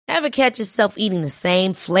Ever catch yourself eating the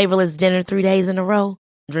same flavorless dinner 3 days in a row?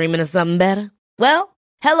 Dreaming of something better? Well,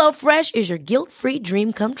 HelloFresh is your guilt-free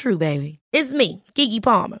dream come true, baby. It's me, Keke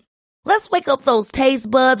Palmer. Let's wake up those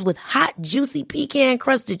taste buds with hot, juicy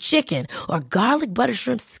pecan-crusted chicken or garlic butter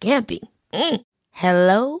shrimp scampi.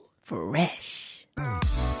 Hello Fresh.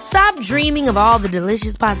 Stop dreaming of all the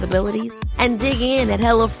delicious possibilities and dig in at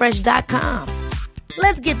HelloFresh.com.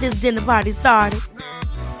 Let's get this dinner party started.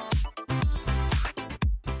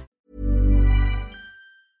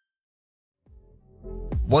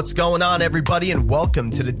 What's going on, everybody, and welcome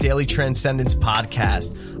to the Daily Transcendence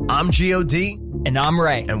Podcast. I'm G.O.D. And I'm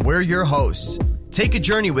Ray. And we're your hosts. Take a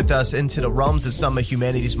journey with us into the realms of some of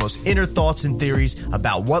humanity's most inner thoughts and theories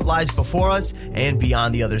about what lies before us and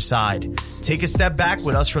beyond the other side. Take a step back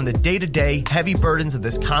with us from the day-to-day heavy burdens of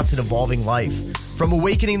this constant evolving life. From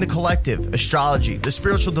awakening the collective, astrology, the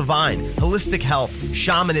spiritual divine, holistic health,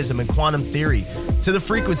 shamanism, and quantum theory, to the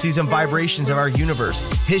frequencies and vibrations of our universe,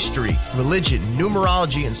 history, religion,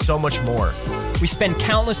 numerology, and so much more. We spend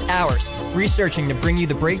countless hours researching to bring you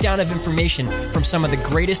the breakdown of information from some of the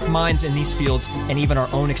greatest minds in these fields and even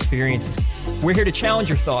our own experiences. We're here to challenge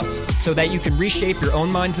your thoughts so that you can reshape your own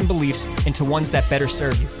minds and beliefs into ones that better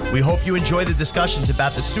serve you. We hope you enjoy the discussions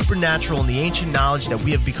about the supernatural and the ancient knowledge that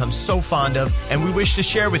we have become so fond of, and we wish to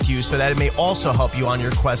share with you so that it may also help you on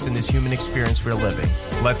your quest in this human experience we're living.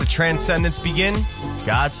 Let the transcendence begin.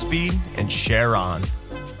 Godspeed and share on.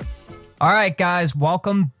 All right, guys,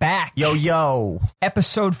 welcome back. Yo.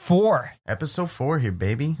 Episode 4. Episode 4 here,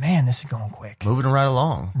 baby. Man, this is going quick. Moving right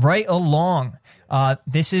along. Right along.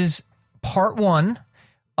 This is part 1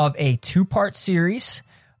 of a 2-part series.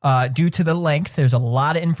 Due to the length, there's a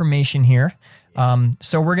lot of information here.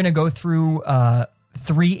 So we're going to go through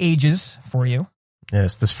 3 ages for you.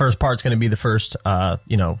 Yes, this first part's going to be the first,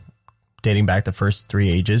 dating back the first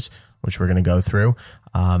 3 ages, which we're going to go through.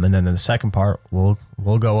 And then in the second part, we'll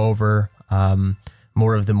go over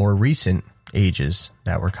more of the more recent ages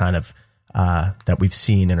that we're kind of that we've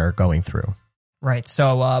seen and are going through. Right.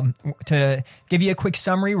 So to give you a quick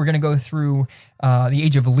summary, we're going to go through the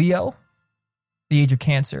age of Leo, the age of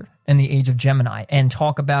Cancer, and the age of Gemini, and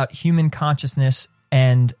talk about human consciousness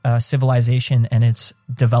and civilization and its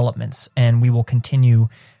developments. And we will continue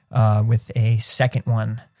with a second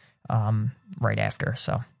one right after.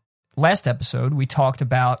 So last episode, we talked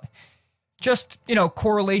about just,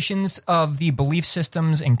 correlations of the belief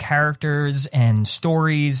systems and characters and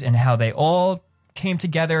stories and how they all came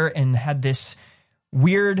together and had this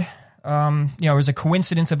weird, it was a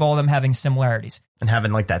coincidence of all of them having similarities. And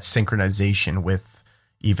having like that synchronization with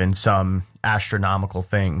even some astronomical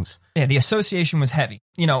things. Yeah, the association was heavy.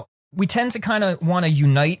 We tend to kind of want to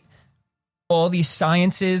unite all these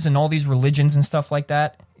sciences and all these religions and stuff like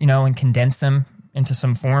that, and condense them into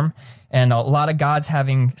some form. And a lot of gods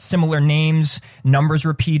having similar names, numbers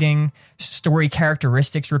repeating, story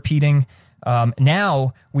characteristics repeating.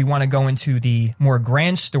 Now we want to go into the more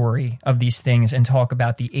grand story of these things and talk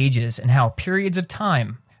about the ages and how periods of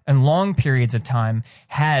time and long periods of time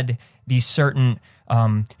had these certain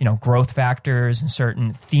growth factors and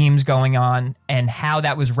certain themes going on, and how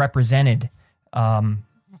that was represented,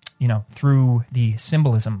 through the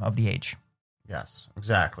symbolism of the age. Yes,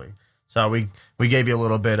 exactly. So we gave you a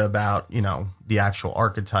little bit about, the actual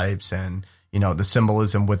archetypes and, the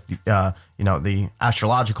symbolism with, the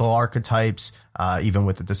astrological archetypes, even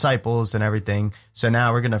with the disciples and everything. So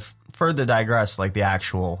now we're going to further digress like the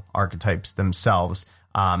actual archetypes themselves,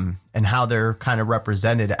 and how they're kind of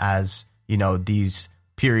represented as, these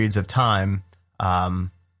periods of time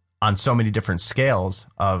on so many different scales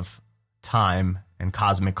of time and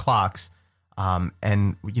cosmic clocks,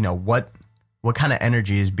 and what kind of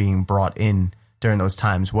energy is being brought in during those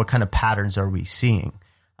times? What kind of patterns are we seeing?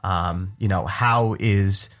 How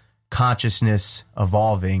is consciousness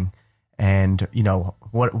evolving? And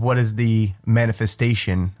what is the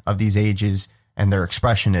manifestation of these ages and their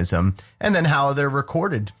expressionism, and then how they're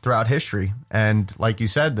recorded throughout history, and like you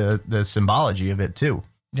said, the symbology of it too.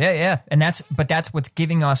 Yeah, and that's what's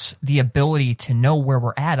giving us the ability to know where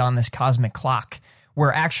we're at on this cosmic clock.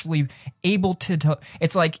 We're actually able to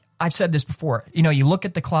it's like, I've said this before, you look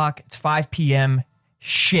at the clock, it's 5 p.m.,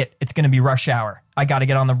 shit, it's going to be rush hour. I got to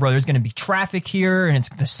get on the road. There's going to be traffic here, and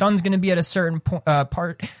the sun's going to be at a certain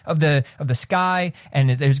part of the sky, and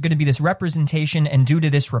there's going to be this representation. And due to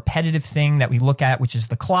this repetitive thing that we look at, which is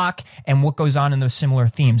the clock, and what goes on in those similar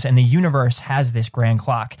themes, and the universe has this grand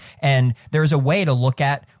clock, and there's a way to look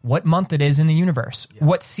at what month it is in the universe,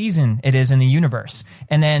 what season it is in the universe,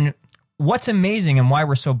 and then what's amazing and why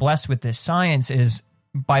we're so blessed with this science is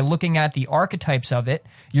by looking at the archetypes of it,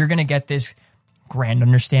 you're going to get this grand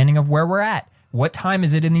understanding of where we're at. what time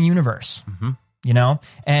is it in the universe? You know,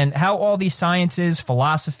 and how all these sciences,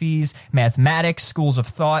 philosophies, mathematics, schools of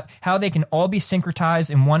thought, how they can all be syncretized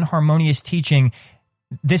in one harmonious teaching.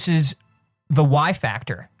 This is the why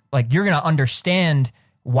factor. Like, you're going to understand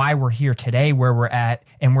why we're here today, where we're at,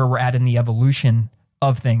 and where we're at in the evolution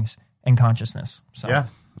of things and consciousness. So. Yeah,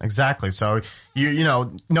 exactly. So, you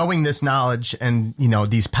know, knowing this knowledge and, you know,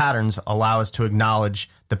 these patterns allow us to acknowledge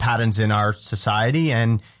the patterns in our society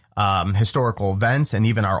and historical events and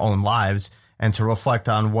even our own lives, and to reflect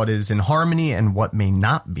on what is in harmony and what may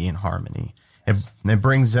not be in harmony. It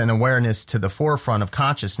brings an awareness to the forefront of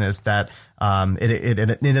consciousness that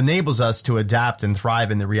it enables us to adapt and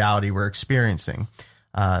thrive in the reality we're experiencing.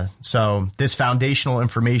 So this foundational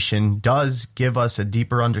information does give us a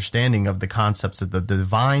deeper understanding of the concepts of the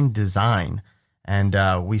divine design. And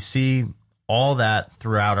we see all that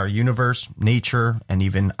throughout our universe, nature, and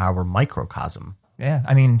even our microcosm. Yeah,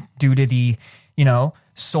 I mean, due to the, you know,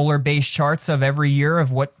 solar-based charts of every year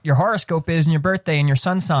of what your horoscope is and your birthday and your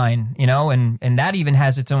sun sign, you know, and that even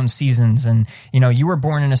has its own seasons. And, you know, you were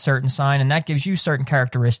born in a certain sign and that gives you certain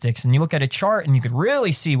characteristics. And you look at a chart and you could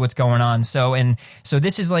really see what's going on. So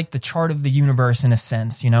this is like the chart of the universe in a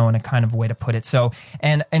sense, you know, in a kind of way to put it. So,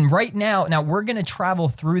 and right now we're going to travel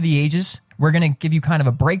through the ages. We're going to give you kind of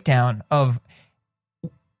a breakdown of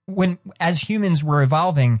when, as humans, were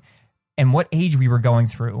evolving and what age we were going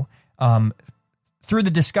through the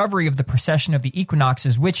discovery of the precession of the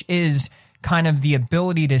equinoxes, which is kind of the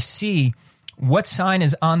ability to see what sign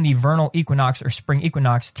is on the vernal equinox or spring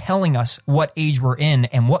equinox, telling us what age we're in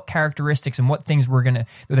and what characteristics and what things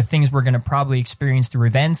the things we're gonna probably experience through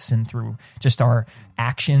events and through just our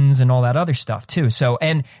actions and all that other stuff too. So,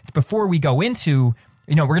 and before we go into,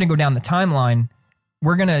 you know, we're gonna go down the timeline,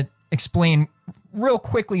 we're gonna explain real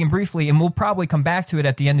quickly and briefly, and we'll probably come back to it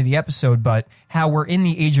at the end of the episode, but how we're in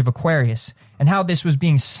the age of Aquarius and how this was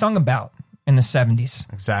being sung about in the 70s.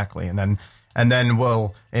 Exactly. And then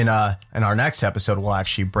we'll, in our next episode, we'll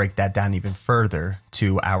actually break that down even further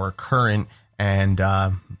to our current and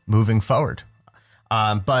moving forward.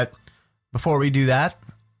 But before we do that,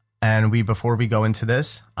 and before we go into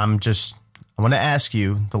this, I want to ask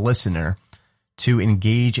you, the listener, to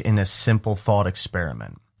engage in a simple thought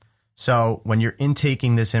experiment. So when you're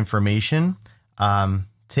intaking this information,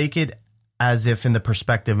 take it as if in the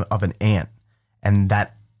perspective of an ant, and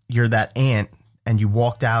that you're that ant and you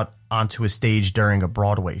walked out onto a stage during a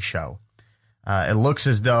Broadway show. It looks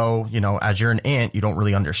as though, you know, as you're an ant, you don't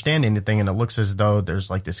really understand anything, and it looks as though there's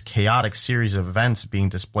like this chaotic series of events being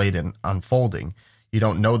displayed and unfolding. You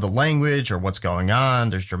don't know the language or what's going on.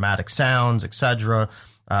 There's dramatic sounds, etc.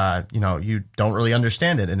 You know, you don't really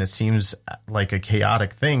understand it, and it seems like a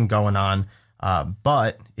chaotic thing going on.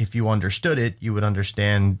 But if you understood it, you would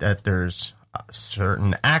understand that there's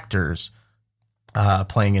certain actors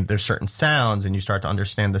playing it. There's certain sounds, and you start to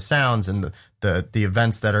understand the sounds and the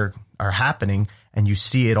events that are happening, and you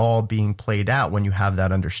see it all being played out when you have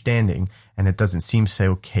that understanding, and it doesn't seem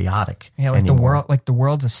so chaotic. Yeah, like anymore. the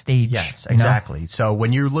world's a stage. Yes, exactly. So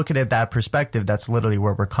when you're looking at that perspective, that's literally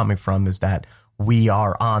where we're coming from, is that we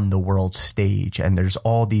are on the world stage, and there's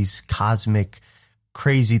all these cosmic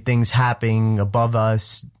crazy things happening above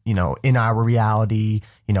us, you know, in our reality,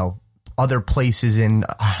 you know, other places in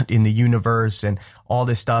the universe and all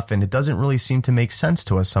this stuff. And it doesn't really seem to make sense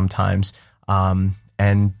to us sometimes.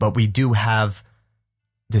 But we do have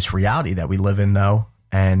this reality that we live in, though.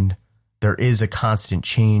 And there is a constant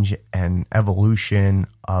change and evolution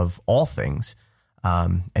of all things,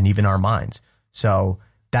 and even our minds. So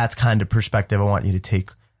that's kind of perspective I want you to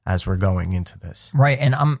take as we're going into this. Right.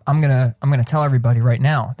 And I'm gonna tell everybody right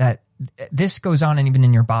now that this goes on even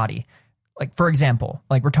in your body. Like, for example,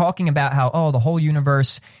 like we're talking about how, the whole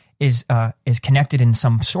universe is connected in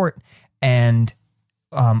some sort, and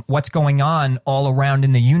what's going on all around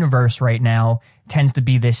in the universe right now tends to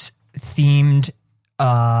be this themed.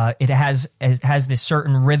 It has this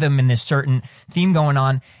certain rhythm and this certain theme going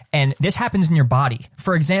on, and this happens in your body.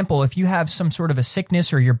 For example, if you have some sort of a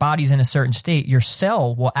sickness or your body's in a certain state, your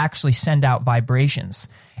cell will actually send out vibrations,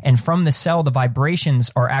 and from the cell, the vibrations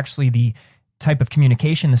are actually the type of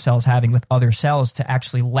communication the cell's having with other cells to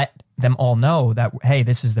actually let them all know that, hey,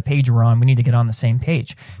 this is the page we're on. We need to get on the same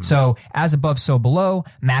page. Mm-hmm. So as above, so below,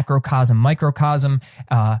 macrocosm, microcosm,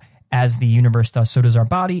 as the universe does, so does our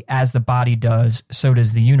body. As the body does, so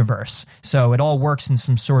does the universe. So it all works in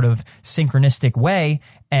some sort of synchronistic way.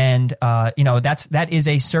 And, that is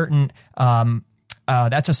a certain,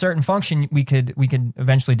 that's a certain function we could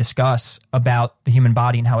eventually discuss about the human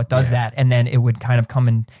body and how it does that. And then it would kind of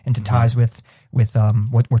come into ties with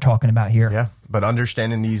what we're talking about here. Yeah. But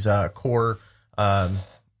understanding these core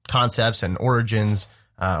concepts and origins,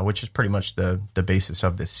 which is pretty much the basis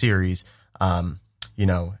of this series,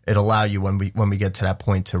 it allow you when we get to that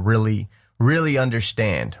point to really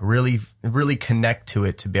understand, really connect to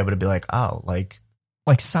it, to be able to be like, oh, like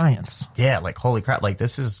science. Yeah, like holy crap, like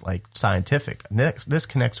this is like scientific. This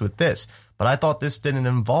connects with this, but I thought this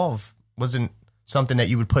wasn't something that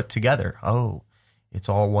you would put together. Oh, it's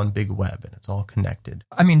all one big web and it's all connected.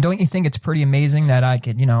 I mean, don't you think it's pretty amazing that I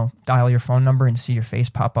could, dial your phone number and see your face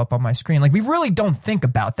pop up on my screen? Like, we really don't think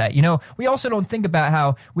about that. We also don't think about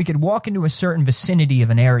how we could walk into a certain vicinity of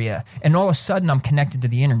an area and all of a sudden I'm connected to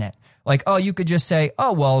the internet. Like, oh, you could just say,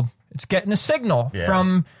 oh, well, it's getting a signal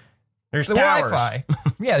from there's the towers. Wi-Fi.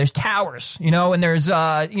 Yeah, there's towers, and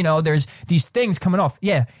there's these things coming off.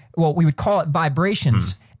 Yeah, well, we would call it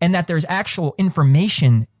vibrations. And that there's actual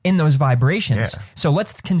information in those vibrations. Yeah. So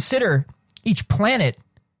let's consider each planet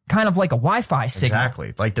kind of like a Wi-Fi signal.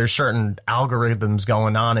 Exactly. Like there's certain algorithms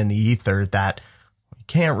going on in the ether that you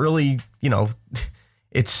can't really,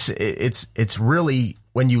 it's really,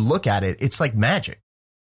 when you look at it, it's like magic.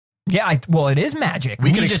 Yeah, it is magic.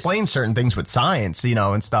 We can explain certain things with science,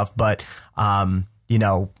 and stuff, but,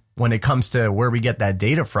 when it comes to where we get that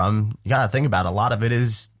data from, you got to think about it. A lot of it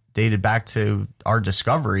is dated back to our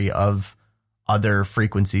discovery of other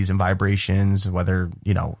frequencies and vibrations, whether,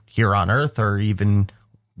 here on Earth or even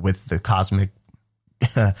with the cosmic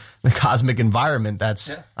environment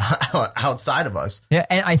that's outside of us. Yeah,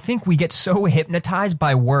 and I think we get so hypnotized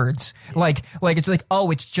by words. Like it's like,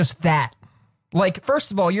 oh, it's just that. Like,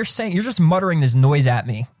 first of all, you're just muttering this noise at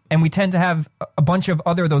me. And we tend to have a bunch of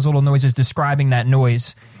those little noises describing that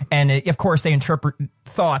noise. And of course they interpret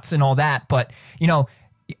thoughts and all that. But,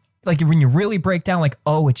 like when you really break down, like,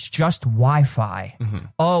 oh, it's just Wi-Fi. Mm-hmm.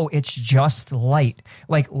 Oh, it's just light.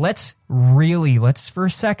 Like, let's for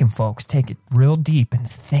a second, folks, take it real deep and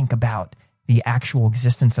think about the actual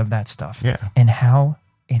existence of that stuff. Yeah. And how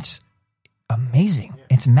it's amazing. Yeah.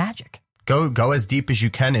 It's magic. Go as deep as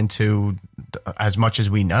you can into as much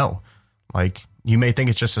as we know. Like, you may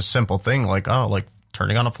think it's just a simple thing, like, oh, like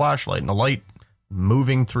turning on a flashlight and the light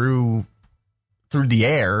moving through the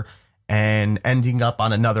air and ending up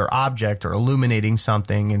on another object or illuminating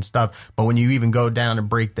something and stuff. But when you even go down and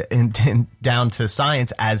break down to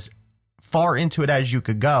science, as far into it as you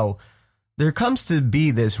could go, there comes to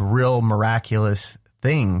be this real miraculous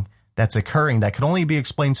thing that's occurring that can only be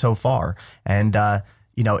explained so far. And,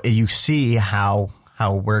 you see how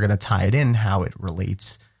we're going to tie it in, how it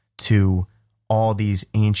relates to all these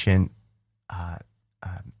ancient,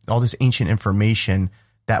 all this ancient information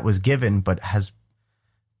that was given, but has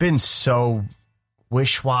been so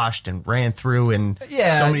wish-washed and ran through in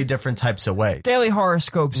so many different types of ways. Daily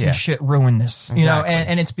horoscopes and shit ruin this, exactly.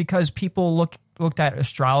 And it's because people looked at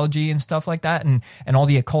astrology and stuff like that and all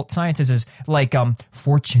the occult sciences as like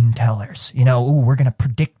fortune tellers, ooh, we're going to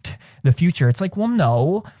predict the future. It's like, well,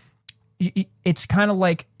 no, it's kind of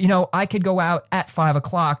like, I could go out at 5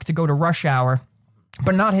 o'clock to go to rush hour,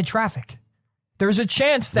 but not hit traffic. There's a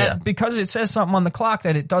chance that because it says something on the clock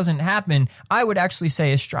that it doesn't happen. I would actually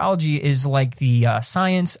say astrology is like the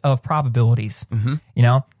science of probabilities,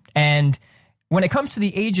 and when it comes to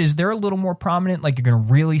the ages, they're a little more prominent. Like, you're going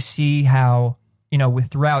to really see how,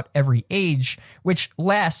 throughout every age, which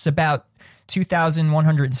lasts about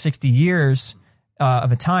 2,160 years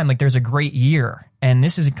of a time. Like, there's a great year, and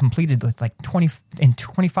this is completed with like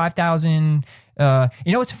 25,000.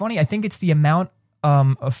 What's funny? I think it's the amount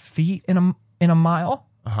of feet in a mile,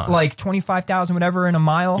 like 25,000, whatever in a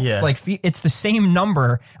mile. Yeah. Like feet. It's the same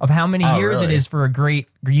number of how many years really? it is for a great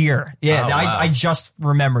year. Yeah. Wow. I just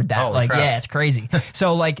remembered that. Holy crap. Yeah, it's crazy.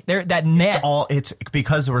 So like it's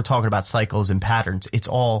because we're talking about cycles and patterns. It's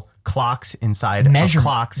all clocks inside of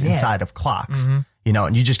clocks inside of clocks, Mm-hmm.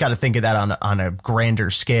 And you just got to think of that on a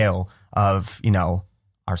grander scale of,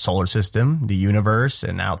 our solar system, the universe,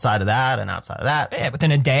 and outside of that, and outside of that. Yeah,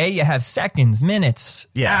 within a day, you have seconds, minutes,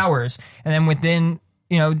 hours. And then within,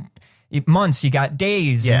 months, you got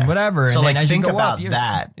days and whatever. So, and like, then as think you go about up,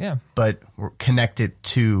 that, but we're connected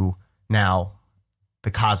to now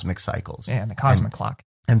the cosmic cycles. Yeah, the cosmic clock.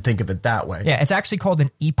 And think of it that way. Yeah, it's actually called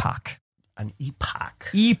an epoch. An epoch.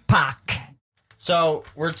 Epoch. So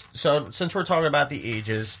since we're talking about the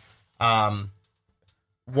ages,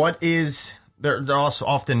 what is... They're also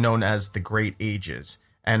often known as the Great Ages.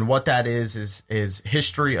 And what that is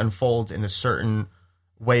history unfolds in a certain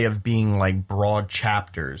way of being, like broad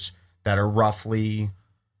chapters that are roughly,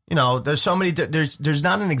 there's so many, there's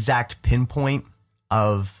not an exact pinpoint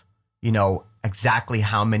of, exactly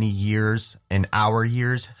how many years in our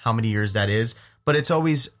years, how many years that is, but it's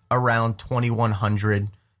always around 2100.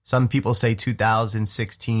 Some people say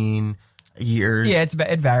 2016. years. Yeah,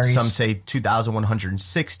 it varies. Some say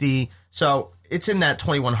 2,160. So it's in that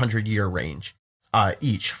 2,100 year range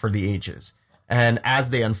each for the ages. And as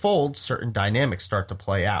they unfold, certain dynamics start to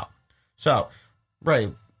play out. So,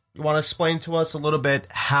 Ray, you want to explain to us a little bit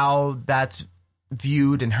how that's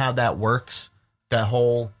viewed and how that works? That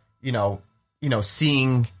whole,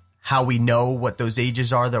 seeing how we know what those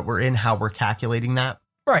ages are that we're in, how we're calculating that?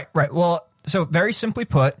 Right. Well, so very simply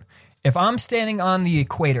put, if I'm standing on the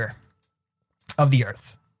equator of the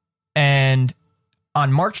Earth, and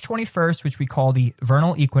on March 21st, which we call the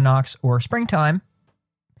vernal equinox or springtime,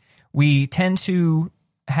 we tend to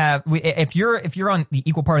have, if you're on the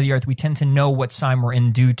equal part of the Earth, we tend to know what sign we're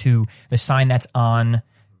in due to the sign that's on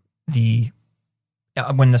the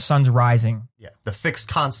when the sun's rising. Yeah, the fixed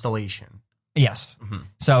constellation. Yes. Mm-hmm.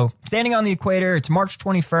 So standing on the equator, it's March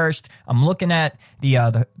 21st. I'm looking at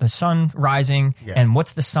the sun rising, and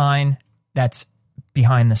what's the sign that's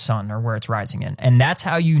behind the sun or where it's rising in, and that's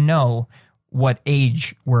how you know what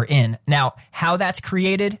age we're in. Now, how that's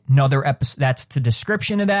created, another episode. That's the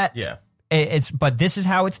description of that. Yeah. But this is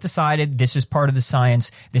how it's decided. This is part of the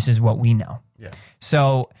science. This is what we know. Yeah.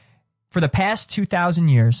 So for the past 2,000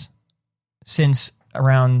 years, since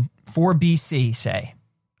around 4 BC, say,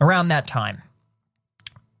 around that time,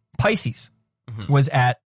 Pisces was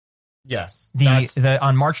at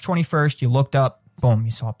on March 21st. You looked up, boom,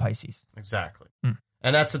 you saw Pisces. Exactly.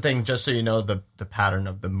 And that's the thing, just so you know, the pattern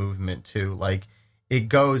of the movement too. Like, it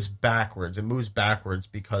goes backwards. It moves backwards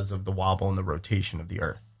because of the wobble and the rotation of the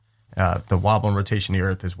Earth. The wobble and rotation of the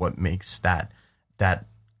Earth is what makes that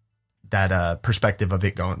perspective of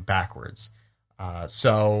it going backwards.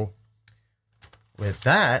 So with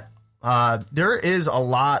that, there is a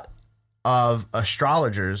lot of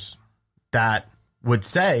astrologers that would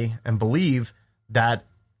say and believe that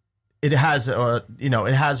it has,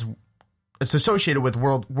 it's associated with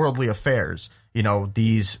worldly affairs,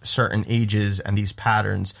 these certain ages and these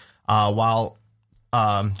patterns, while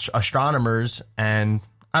astronomers, and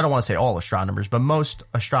I don't want to say all astronomers, but most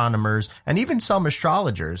astronomers and even some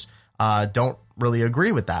astrologers don't really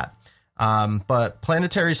agree with that. But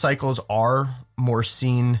planetary cycles are more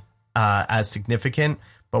seen as significant.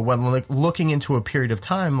 But when looking into a period of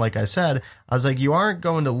time, like I said, I was like, you aren't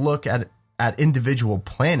going to look at individual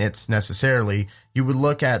planets necessarily. You would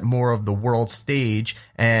look at more of the world stage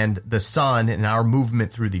and the sun and our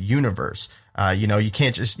movement through the universe. You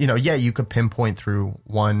can't just, you could pinpoint through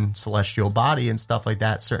one celestial body and stuff like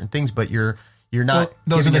that, certain things, but you're not.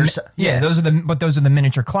 Those are the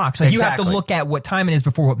miniature clocks. Like, exactly. You have to look at what time it is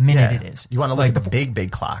before what minute it is. You want to look at the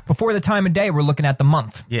big clock. Before the time of day, we're looking at the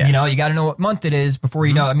month. Yeah. You got to know what month it is before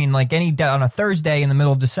you know. I mean, like any day on a Thursday in the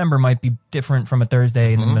middle of December might be different from a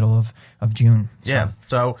Thursday in the middle of June. So, yeah.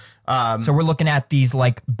 So we're looking at these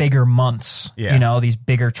like bigger months, these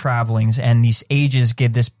bigger travelings, and these ages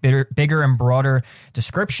give this bigger and broader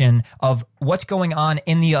description of what's going on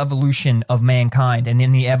in the evolution of mankind and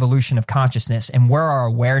in the evolution of consciousness and where our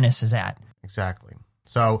awareness is at. Exactly.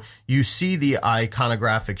 So you see the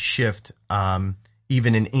iconographic shift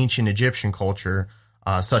even in ancient Egyptian culture,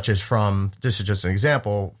 such as this is just an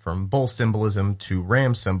example, from bull symbolism to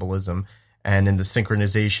ram symbolism, and in the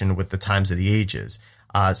synchronization with the times of the ages.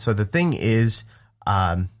 So the thing is,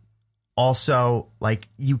 also, like,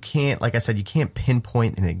 you can't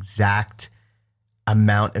pinpoint an exact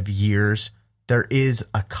amount of years. There is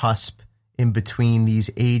a cusp in between these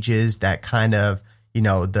ages that kind of,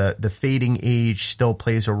 the fading age still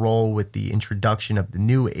plays a role with the introduction of the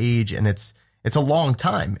new age, and it's a long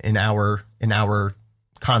time in our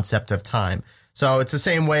concept of time. So it's the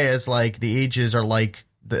same way as like the ages are like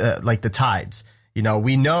the tides.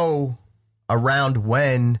 We know around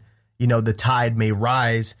when, the tide may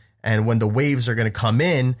rise and when the waves are going to come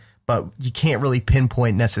in, but you can't really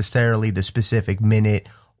pinpoint necessarily the specific minute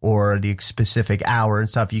or the specific hour and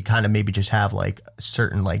stuff. You kind of maybe just have like a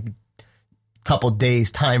certain like couple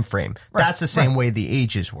days time frame. Right, that's the same way the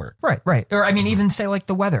ages work. Right. Or I mean, even say like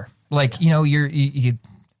the weather, like,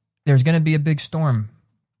 there's going to be a big storm.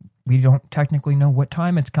 We don't technically know what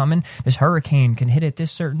time it's coming. This hurricane can hit at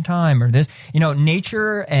this certain time, or this,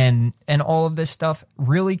 nature and all of this stuff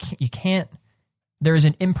really you can't, there is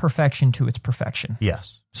an imperfection to its perfection.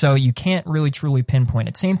 Yes. So you can't really truly pinpoint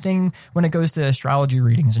it. Same thing when it goes to astrology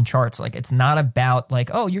readings and charts. Like, it's not about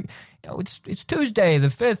like, it's Tuesday the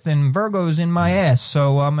 5th and Virgo's in my ass,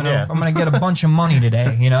 so I'm gonna get a bunch of money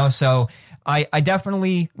today. So I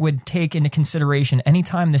definitely would take into consideration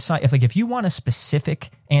anytime if you want a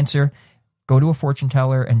specific answer, go to a fortune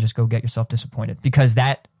teller and just go get yourself disappointed, because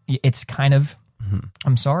it's kind of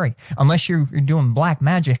I'm sorry. Unless you're doing black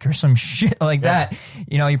magic or some shit like that,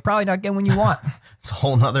 you're probably not getting what you want. It's a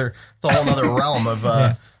whole nother realm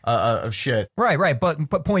of shit. Right.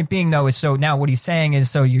 But point being though is, so now what he's saying is,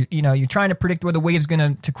 so you're trying to predict where the wave's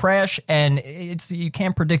going to crash, and you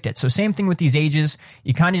can't predict it. So same thing with these ages.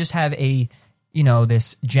 You kind of just have a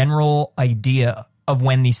this general idea of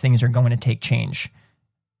when these things are going to take change.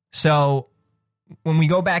 So when we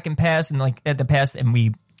go back in past and like at the past, and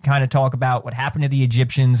we kind of talk about what happened to the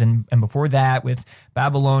Egyptians and before that with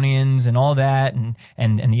Babylonians and all that,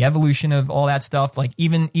 and the evolution of all that stuff, like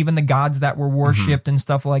even the gods that were worshipped and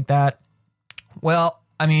stuff like that. Well,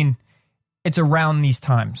 I mean, it's around these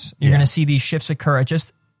times you're going to see these shifts occur. It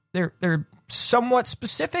just they're somewhat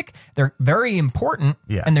specific. They're very important,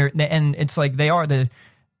 and it's like they are the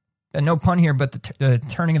no pun here, but the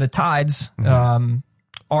turning of the tides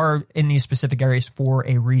are in these specific areas for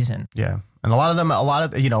a reason. Yeah. And a lot of the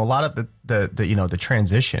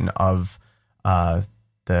transition of the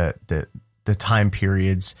time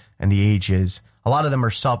periods and the ages, a lot of them are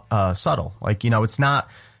subtle. Like, it's not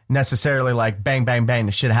necessarily like bang, bang, bang,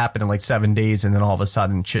 the shit happened in like 7 days and then all of a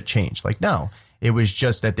sudden shit changed. Like, no, it was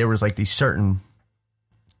just that there was like these certain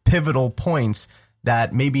pivotal points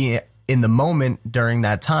that maybe in the moment during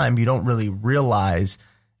that time, you don't really realize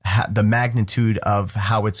the magnitude of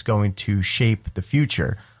how it's going to shape the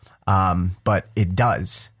future. But it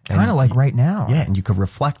does. Kind of like right now. Yeah, and you could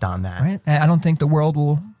reflect on that. Right? I don't think the world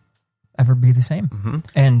will ever be the same.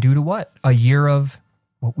 And due to what? A year of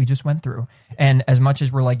what we just went through. And as much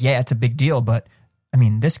as we're like, yeah, it's a big deal, but I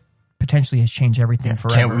mean, this potentially has changed everything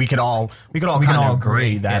forever. We could all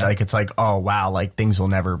agree that like it's like, oh wow, like things will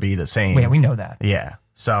never be the same. Yeah, we know that. Yeah.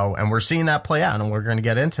 So, and we're seeing that play out, and we're going to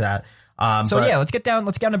get into that. Let's get down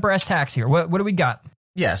to brass tacks here. What do we got?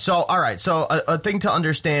 Yeah. So, all right. So a thing to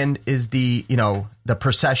understand is the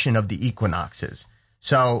precession of the equinoxes.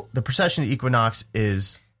 So the precession of the equinox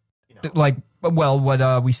is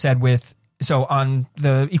what we said with, so on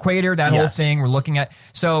the equator, that whole thing we're looking at.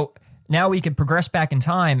 So now we could progress back in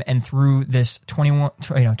time, and through this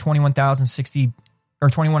 21,060 or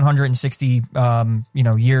 2160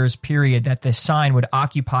 years period that this sign would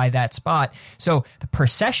occupy that spot. So the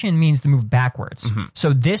precession means to move backwards.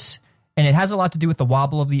 So this, and it has a lot to do with the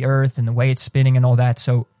wobble of the earth and the way it's spinning and all that.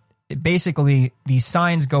 So basically these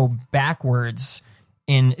signs go backwards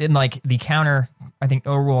in like the counter, I think,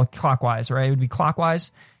 clockwise, right? It would be clockwise.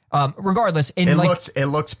 Regardless, it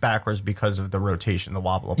looks backwards because of the rotation, the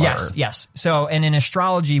wobble of our Earth. Yes. So, and in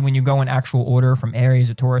astrology, when you go in actual order from Aries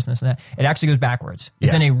to Taurus and this and that, it actually goes backwards.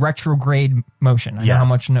 It's in a retrograde motion. I know how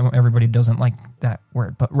much everybody doesn't like that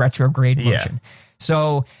word, but retrograde motion.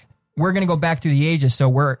 So we're going to go back through the ages. So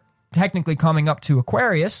we're technically coming up to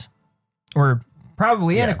Aquarius, or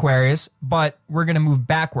probably in Aquarius, but we're going to move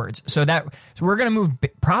backwards. So we're going to move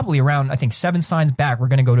probably around, I think, 7 signs back. We're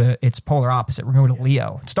going to go to its polar opposite. We're going to go to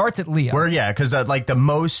Leo. It starts at Leo. Because like the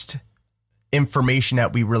most information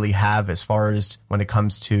that we really have as far as when it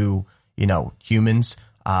comes to, humans,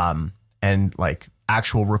 and like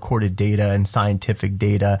actual recorded data and scientific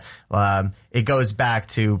data, it goes back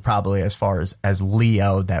to probably as far as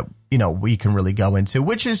Leo that, we can really go into,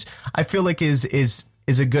 which is, I feel like is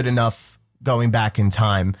a good enough going back in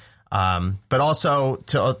time, but also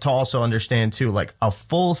to also understand too, like a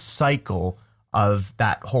full cycle of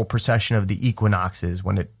that whole precession of the equinoxes,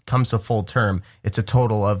 when it comes to full term, it's a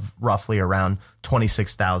total of roughly around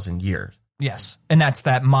 26,000 years. Yes, and that's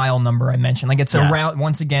that mile number I mentioned. Like it's around,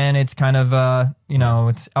 once again, it's kind of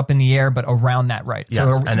it's up in the air, but around that, right?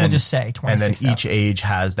 Yes. So we'll just say 26,000. And then each age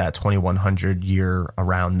has that 2,100 year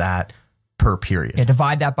around that per period. Yeah,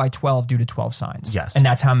 divide that by 12 due to 12 signs. Yes. And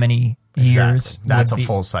that's how many years. Exactly. That's a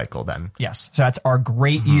full cycle then. Yes. So that's our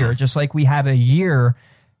great year. Just like we have a year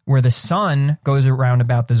where the sun goes around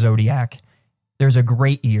about the zodiac, there's a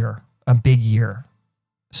great year, a big year.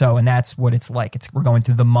 So, and that's what it's like. We're going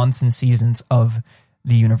through the months and seasons of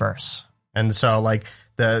the universe. And so like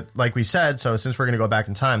we said, so since we're going to go back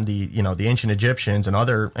in time, the ancient Egyptians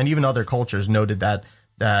and even other cultures noted that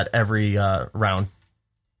every around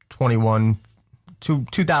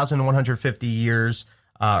 2,150 years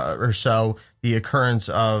or so, the occurrence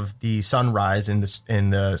of the sunrise in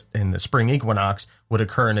the spring equinox would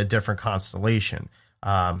occur in a different constellation.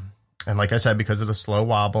 And like I said, because of the slow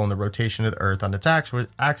wobble and the rotation of the Earth on its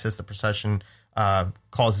axis, the precession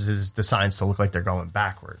causes the signs to look like they're going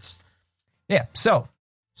backwards. Yeah. So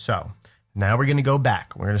now we're going to go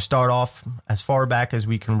back. We're going to start off as far back as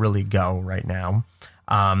we can really go right now.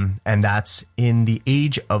 And that's in the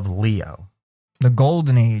age of Leo. The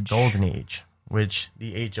Golden Age. Which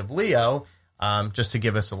the age of Leo just to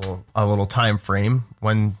give us a little time frame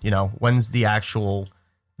when, when's the actual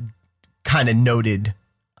kind of noted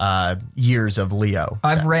years of Leo?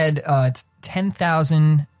 I've read it's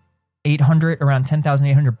 10,800, around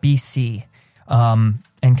 10,800 BC.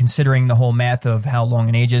 And considering the whole math of how long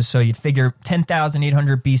an age is, so you'd figure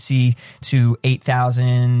 10,800 BC to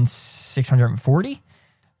 8,640.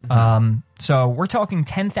 So we're talking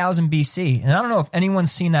 10,000 BC. And I don't know if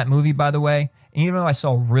anyone's seen that movie, by the way. And even though I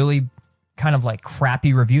saw really kind of like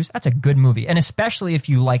crappy reviews, that's a good movie. And especially if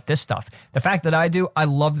you like this stuff. The fact that I do, I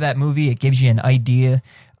love that movie. It gives you an idea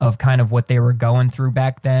of kind of what they were going through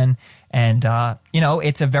back then. And,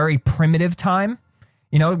 it's a very primitive time.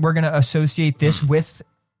 We're going to associate this with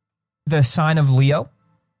the sign of Leo.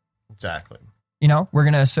 Exactly. We're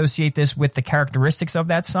going to associate this with the characteristics of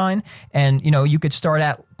that sign. And, you could start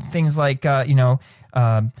at things like,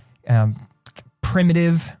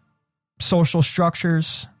 primitive social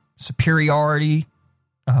structures, superiority,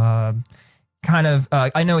 I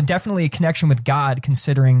know definitely a connection with God,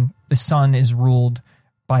 considering the sun is ruled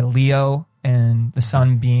by Leo and the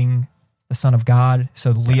sun being the son of God.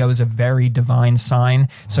 So Leo is a very divine sign.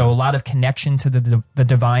 So a lot of connection to the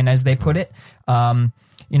divine, as they put it.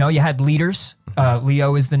 You had leaders.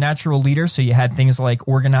 Leo is the natural leader. So you had things like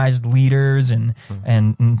organized leaders and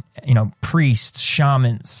priests,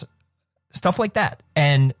 shamans, stuff like that.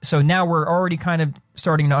 And so now we're already kind of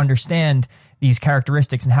starting to understand these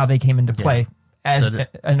characteristics and how they came into play as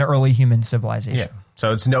an early human civilization. Yeah.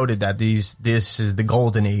 So it's noted that this is the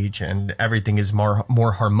golden age and everything is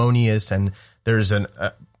more harmonious, and there's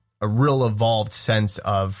a real evolved sense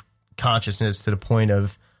of consciousness to the point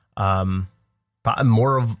of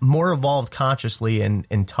more evolved consciously and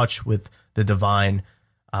in touch with the divine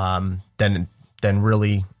than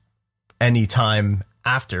really any time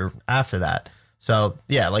after that. So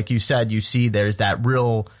yeah, like you said, you see there's that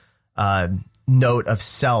real note of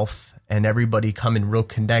self and everybody coming real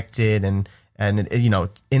connected, and in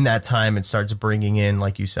that time it starts bringing in,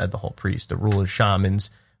 like you said, the whole priest, the rulers, shamans.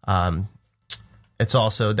 It's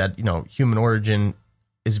also that human origin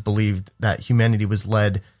is believed that humanity was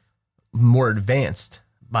led more advanced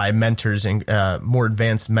by mentors and more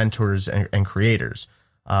advanced mentors and creators.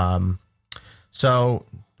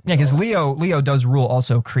 Yeah, because Leo does rule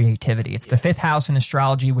also creativity. It's the fifth house in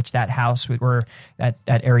astrology, which that house or that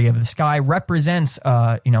area of the sky represents,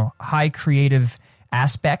 high creative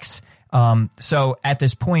aspects. So at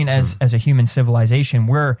this point, as a human civilization,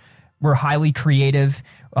 we're highly creative,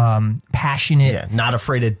 passionate. Yeah, not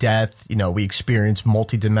afraid of death. We experience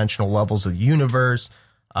multidimensional levels of the universe,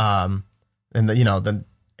 and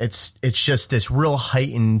it's just this real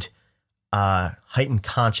heightened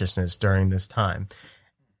consciousness during this time.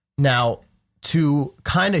 Now, to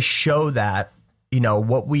kind of show that,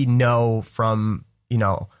 what we know from,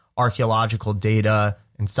 archaeological data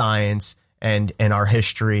and science and our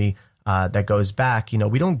history that goes back,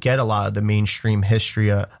 we don't get a lot of the mainstream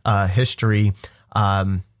history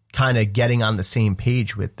kind of getting on the same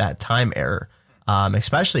page with that time era,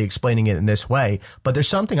 especially explaining it in this way. But there's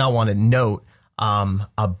something I want to note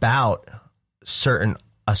about a certain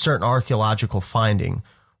archaeological finding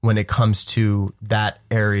when it comes to that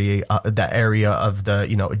area of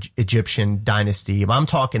the Egyptian dynasty. I'm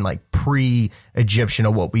talking like pre-Egyptian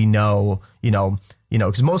of what we know,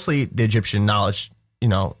 because mostly the Egyptian knowledge,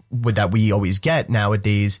 that we always get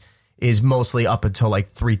nowadays is mostly up until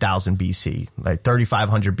like 3000 BC, like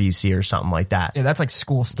 3500 BC or something like that. Yeah, that's like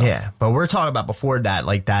school stuff. Yeah, but we're talking about before that,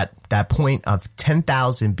 like that point of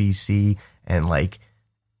 10,000 BC and like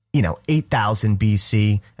 8,000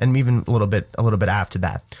 BC, and even a little bit after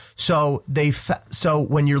that. So so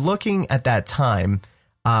when you're looking at that time,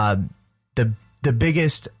 the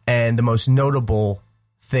biggest and the most notable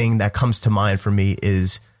thing that comes to mind for me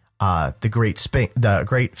is the Great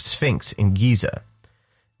Sphinx in Giza.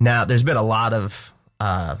 Now, there's been a lot of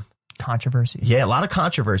controversy. Yeah, a lot of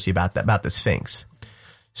controversy about the Sphinx.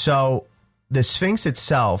 So the Sphinx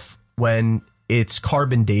itself, when it's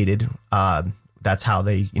carbon dated, that's how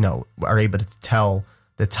they, are able to tell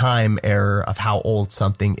the time error of how old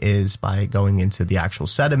something is by going into the actual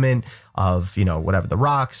sediment of, whatever the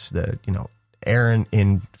rocks, the, air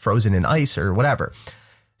frozen in ice or whatever.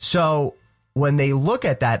 So when they look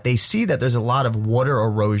at that, they see that there's a lot of water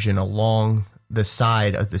erosion along the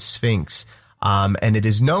side of the Sphinx. And it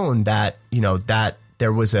is known that, that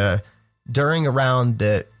there was during around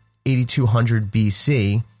the 8200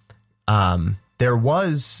 BC, there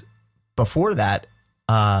was, before that,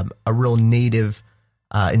 a real native,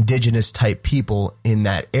 indigenous type people in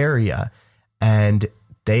that area, and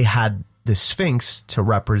they had the Sphinx to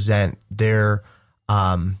represent their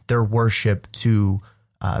worship to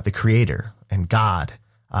the Creator and God,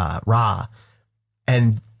 Ra.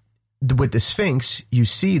 And with the Sphinx, you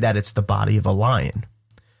see that it's the body of a lion.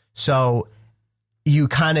 So you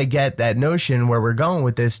kind of get that notion where we're going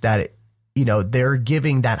with this, that, they're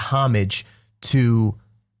giving that homage to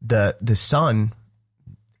the sun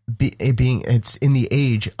it's in the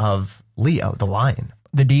age of Leo, the lion.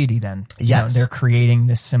 The deity then. Yes. They're creating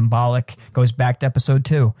this symbolic, goes back to episode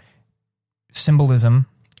 2, symbolism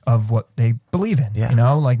of what they believe in.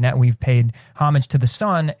 Yeah. Like now we've paid homage to the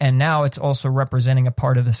sun, and now it's also representing a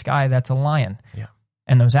part of the sky that's a lion. Yeah.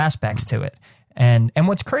 And those aspects to it. And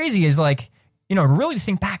what's crazy is really to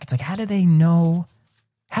think back, it's like, how do they know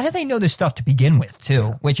this stuff to begin with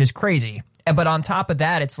too, which is crazy. But on top of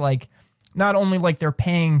that, it's like, not only like they're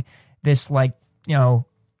paying this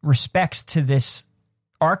respects to this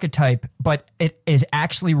archetype, but it is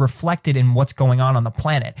actually reflected in what's going on the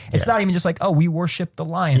planet. It's not even just like, oh, we worship the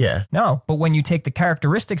lion. Yeah. No, but when you take the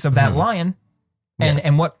characteristics of that lion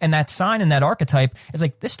and that sign and that archetype, it's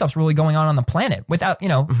like, this stuff's really going on the planet without,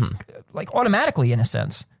 like automatically in a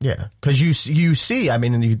sense. Yeah. Because you see,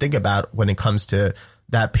 and you think about when it comes to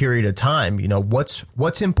that period of time,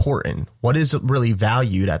 what's important, what is really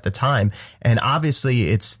valued at the time. And obviously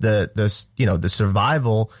it's the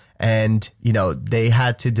survival, and, they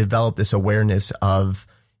had to develop this awareness of,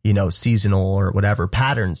 seasonal or whatever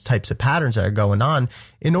types of patterns that are going on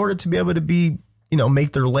in order to be able to be,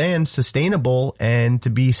 make their land sustainable and to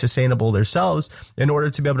be sustainable themselves, in order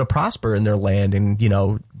to be able to prosper in their land and,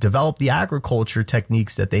 develop the agriculture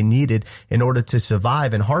techniques that they needed in order to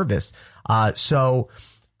survive and harvest. So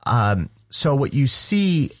what you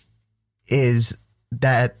see is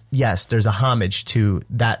that, yes, there's a homage to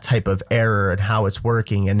that type of error and how it's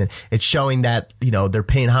working. And it's showing that, they're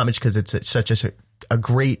paying homage because it's such a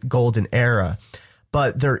great golden era.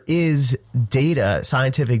 But there is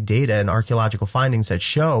scientific data and archaeological findings that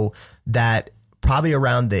show that probably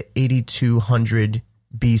around the 8200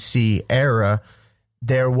 BC era,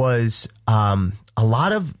 there was a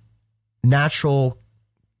lot of natural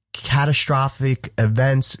catastrophic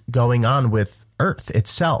events going on with Earth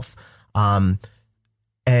itself.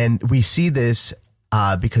 And we see this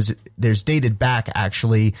because there's dated back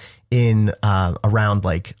actually in around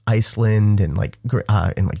like Iceland and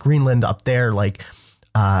in Greenland up there,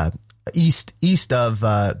 east of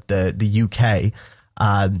the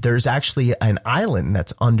UK. There's actually an island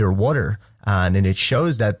that's underwater, and it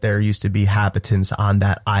shows that there used to be inhabitants on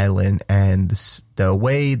that island, and the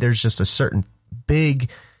way there's just a certain big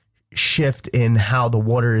shift in how the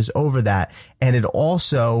water is over that. And it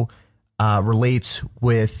also relates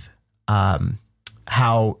with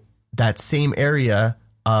how that same area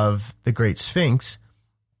of the Great Sphinx,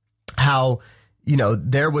 how,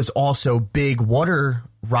 there was also big water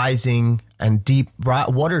rising and deep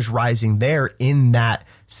waters rising there in that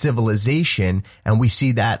civilization. And we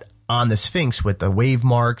see that on the Sphinx with the wave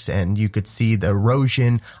marks, and you could see the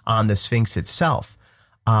erosion on the Sphinx itself.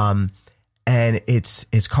 And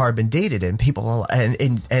it's carbon dated, and people, and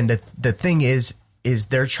the thing is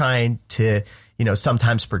they're trying to,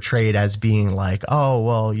 sometimes portray it as being like, oh,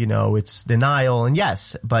 well, it's denial. And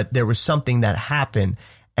yes, but there was something that happened.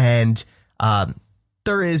 And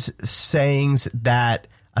there is sayings that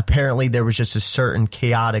apparently there was just a certain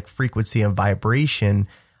chaotic frequency and vibration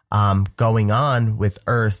going on with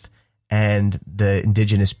Earth, and the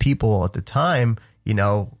indigenous people at the time,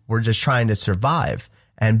 were just trying to survive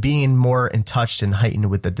and being more in touch and heightened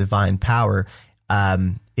with the divine power.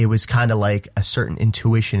 It was kind of like a certain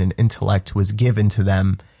intuition and intellect was given to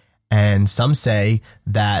them. And some say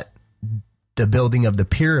that the building of the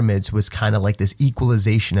pyramids was kind of like this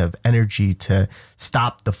equalization of energy to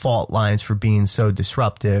stop the fault lines for being so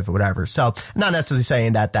disruptive or whatever. So not necessarily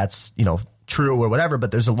saying that that's, true or whatever, but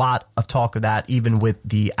there's a lot of talk of that even with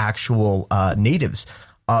the actual natives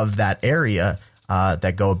of that area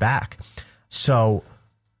that go back. So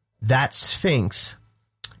that Sphinx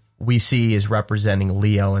we see is representing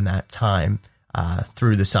Leo in that time,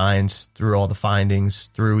 through the signs, through all the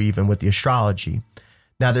findings, through even with the astrology.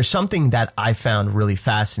 Now, there's something that I found really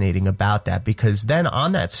fascinating about that, because then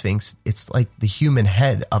on that Sphinx, it's like the human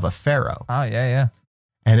head of a pharaoh. Oh, yeah.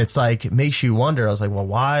 And it's like, it makes you wonder. I was like, well,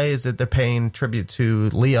 why is it they're paying tribute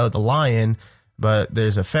to Leo the lion, but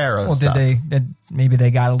there's a pharaoh? Well, stuff? Maybe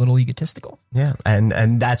they got a little egotistical? Yeah,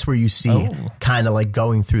 and that's where you see kind of like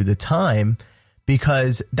going through the time,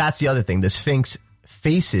 because that's the other thing. The Sphinx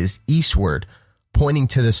faces eastward, pointing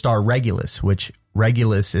to the star Regulus, which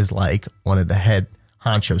Regulus is like one of the head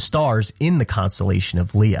honcho stars in the constellation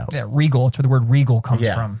of Leo. Yeah, regal. That's where the word regal comes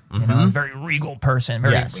from. Mm-hmm. Very regal person.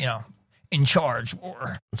 Very, in charge.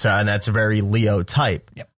 So, and that's a very Leo type.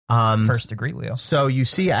 Yep. First degree Leo. So you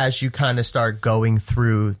see, as you kind of start going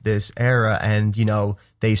through this era, and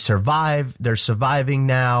they survive, they're surviving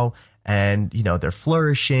now, and they're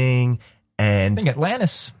flourishing, and I think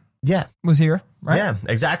Atlantis yeah was here, right? Yeah,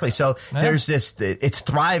 exactly. So there's this, it's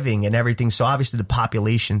thriving and everything. So obviously the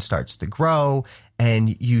population starts to grow,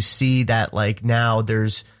 and you see that like now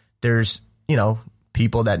there's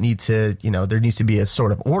people that need to, there needs to be a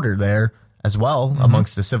sort of order there as well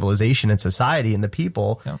amongst the civilization and society and the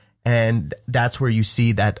people. Yeah. And that's where you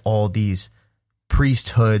see that all these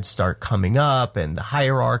priesthoods start coming up, and the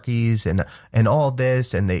hierarchies and all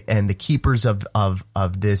this, and the keepers of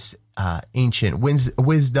this ancient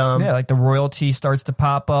wisdom. Yeah, like the royalty starts to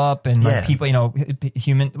pop up, and like people,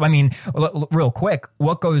 human. I mean, real quick,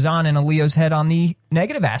 what goes on in a Leo's head on the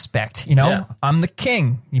negative aspect? I'm the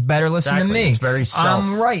king. You better listen to me. It's very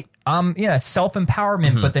I'm right.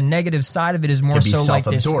 Self-empowerment, but the negative side of it is more so like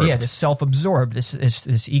this. Yeah, this self-absorbed,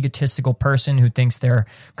 this egotistical person who thinks they're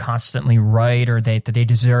constantly right, or that they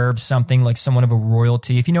deserve something, like somewhat of a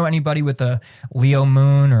royalty. If you know anybody with a Leo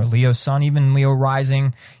moon or Leo sun, even Leo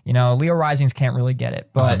rising, Leo risings can't really get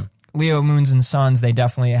it, but Leo moons and suns, they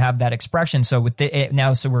definitely have that expression. So with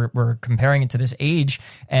we're comparing it to this age,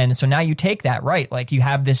 and so now you take that, right? Like you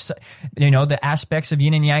have this, the aspects of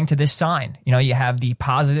yin and yang to this sign. You have the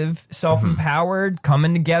positive, self-empowered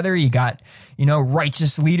coming together. You got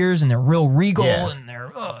righteous leaders, and they're real regal, and they're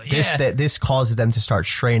this causes them to start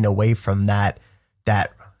straying away from that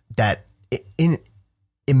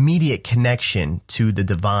immediate connection to the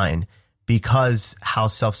divine. Because how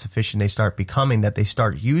self-sufficient they start becoming, that they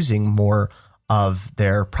start using more of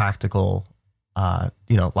their practical,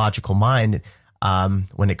 logical mind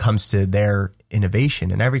when it comes to their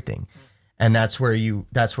innovation and everything. And that's where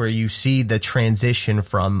you see the transition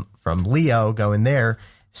from Leo going there,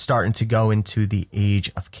 starting to go into the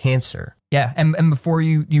age of Cancer. Yeah, and before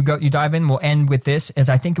you dive in, we'll end with this, as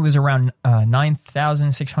I think it was around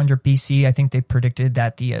 9,600 BC. I think they predicted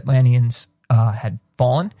that the Atlanteans had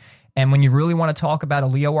fallen. And when you really want to talk about a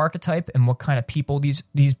Leo archetype and what kind of people these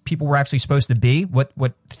people were actually supposed to be, what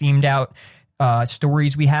themed out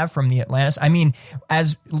stories we have from the Atlantis. I mean,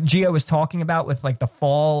 as Gio was talking about with like the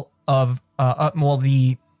fall of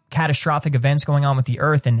the catastrophic events going on with the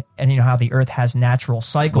Earth, and how the Earth has natural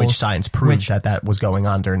cycles, which science proves that was going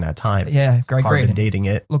on during that time. Yeah, Greg Braden dating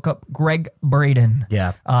it. Look up Greg Braden.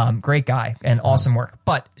 Yeah, great guy and awesome work.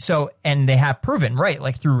 But and they have proven, right,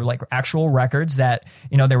 like through like actual records, that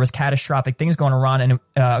there was catastrophic things going on,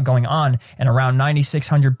 and around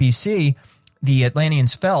 9600 BC, the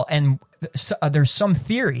Atlanteans fell, and there's some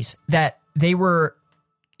theories that they were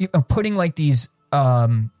putting like these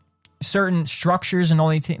certain structures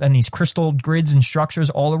and these crystal grids and structures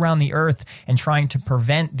all around the Earth, and trying to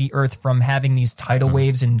prevent the Earth from having these tidal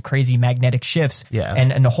waves and crazy magnetic shifts,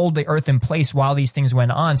 and to hold the Earth in place while these things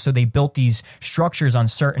went on. So they built these structures on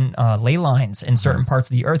certain ley lines in certain parts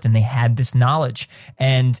of the Earth, and they had this knowledge,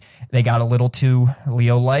 and they got a little too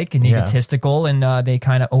Leo-like and egotistical, and they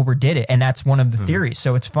kind of overdid it. And that's one of the theories.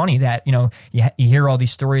 So it's funny that you hear all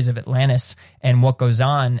these stories of Atlantis and what goes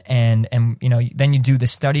on, and then you do the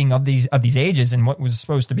studying of these ages and what was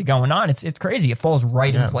supposed to be going on. It's crazy. It falls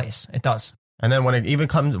right in place. It does. And then when it even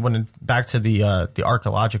comes back to the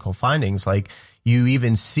archaeological findings, like you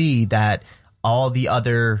even see that all the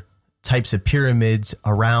other types of pyramids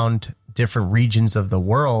around different regions of the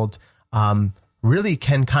world really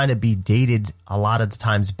can kind of be dated a lot of the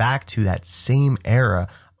times back to that same era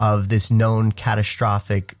of this known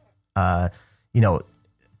catastrophic,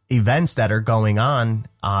 events that are going on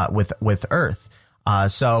with Earth.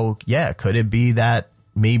 Could it be that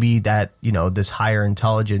maybe that, this higher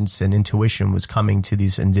intelligence and intuition was coming to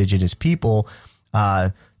these indigenous people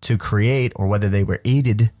to create, or whether they were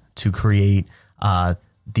aided to create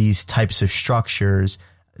these types of structures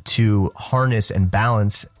to harness and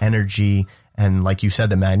balance energy, and like you said,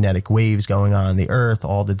 the magnetic waves going on the Earth,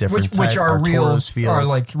 all the different which are real, are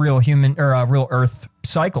like real human or real Earth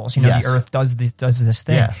cycles. The Earth does this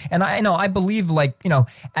thing, and I believe, like,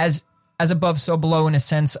 as above, so below, in a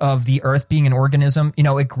sense of the Earth being an organism.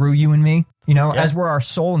 It grew you and me. As where our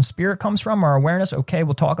soul and spirit comes from, our awareness. Okay,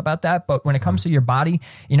 we'll talk about that. But when it comes to your body,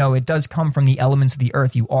 it does come from the elements of the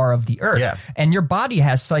Earth. You are of the Earth, and your body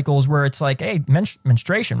has cycles where it's like, hey,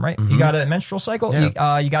 menstruation, right? You got a menstrual cycle.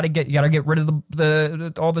 Yeah. You got to get rid of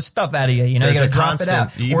the all the stuff out of you. You got to drop it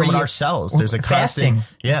out. Even with our cells, there's a fasting,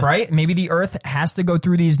 constant, right? Maybe the Earth has to go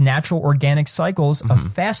through these natural organic cycles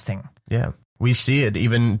of fasting. Yeah. We see it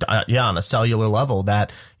even, on a cellular level,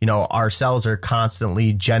 that, our cells are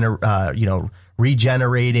constantly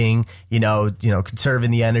regenerating,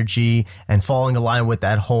 conserving the energy and falling in line with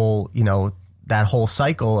that whole, that whole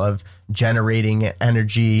cycle of generating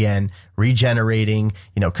energy and regenerating,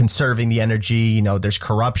 conserving the energy, there's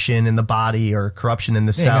corruption in the body or corruption in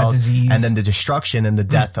the cells, and then the destruction and the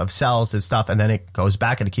death of cells and stuff. And then it goes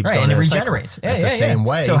back and it keeps going. And it regenerates. It's the same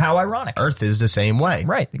way. So how ironic. Earth is the same way.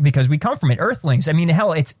 Right. Because we come from it. Earthlings. I mean,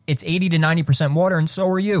 hell, it's 80 to 90% water, and so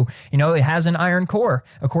are you. It has an iron core,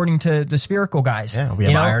 according to the spherical guys. Yeah, we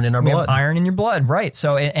have iron in our blood. We have iron in your blood, right.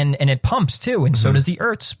 So, and it pumps too, and so does the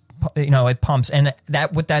Earth's. It pumps, and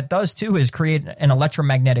what that does too is create an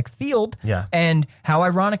electromagnetic field. Yeah. And how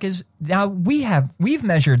ironic is now we've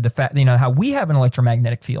measured the fact, how we have an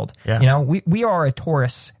electromagnetic field. Yeah. We are a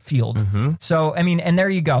torus field. So I mean, and there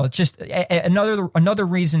you go. It's just another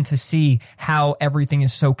reason to see how everything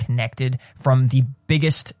is so connected from the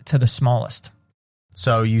biggest to the smallest.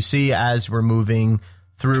 So you see, as we're moving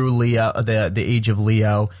through Leo, the age of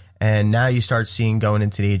Leo. And now you start seeing going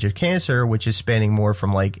into the age of Cancer, which is spanning more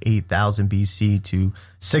from like 8,000 BC to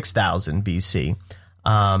 6,000 BC.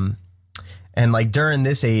 And like during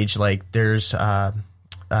this age, like there's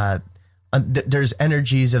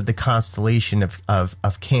energies of the constellation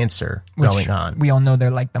of Cancer going on. We all know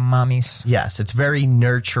they're like the mommies. Yes, it's very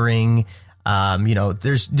nurturing.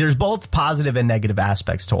 There's both positive and negative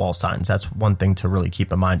aspects to all signs. That's one thing to really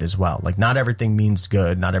keep in mind as well. Like not everything means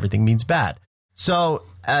good, not everything means bad. So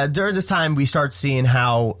during this time, we start seeing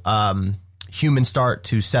how humans start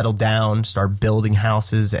to settle down, start building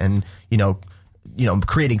houses, and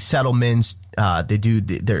creating settlements. They do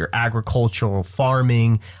their agricultural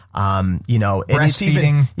farming. And it's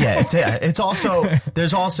even it's also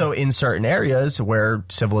there's also in certain areas where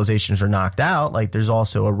civilizations are knocked out. Like there's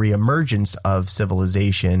also a reemergence of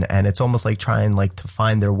civilization, and it's almost like trying to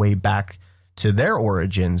find their way back to their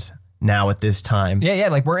origins. Now at this time. Yeah.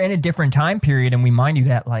 Like we're in a different time period, and we mind you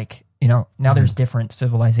that now there's different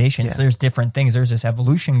civilizations. Yeah. There's different things. There's this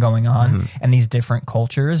evolution going on and these different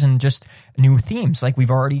cultures and just new themes. Like we've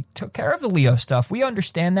already took care of the Leo stuff. We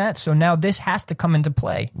understand that. So now this has to come into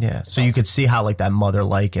play. Yeah. So you could see how that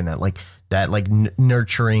mother-like and that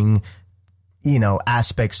nurturing,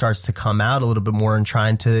 aspect starts to come out a little bit more in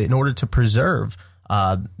order to preserve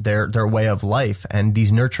their way of life, and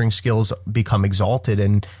these nurturing skills become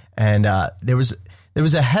exalted. And there was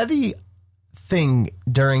a heavy thing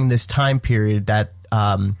during this time period that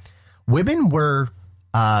women were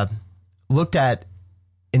looked at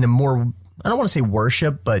in a more, I don't want to say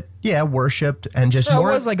worship, but worshipped, and just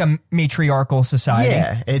more. It was like a matriarchal society.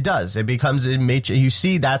 Yeah, it does. It becomes you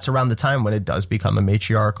see that's around the time when it does become a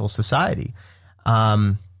matriarchal society.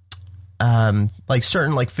 Like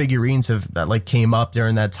certain figurines that came up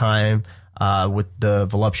during that time with the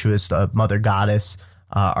voluptuous mother goddess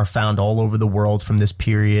are found all over the world from this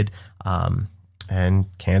period. And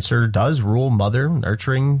Cancer does rule mother,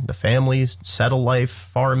 nurturing the families, settle life,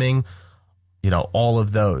 farming, all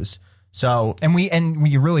of those. So and we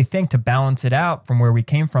really think to balance it out from where we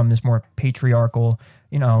came from, this more patriarchal,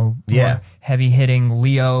 more heavy hitting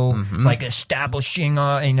Leo, like establishing,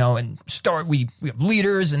 and we have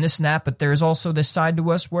leaders and this and that, but there's also this side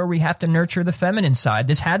to us where we have to nurture the feminine side.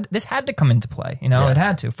 This had to come into play, it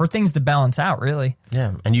had to, for things to balance out, really.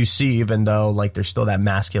 Yeah. And you see, even though there's still that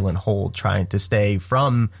masculine hold trying to stay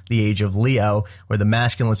from the age of Leo, where the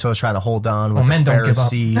masculine is still trying to hold on with the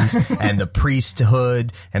Pharisees and the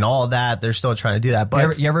priesthood and all that, they're still trying to do that.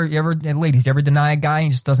 But you ever, ladies, you ever deny a guy and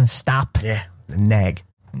he just doesn't stop? Yeah. Nag.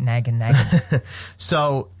 Nagging.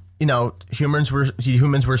 So, humans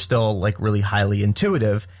were still really highly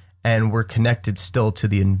intuitive, and were connected still to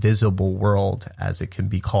the invisible world, as it can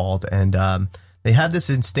be called. And they had this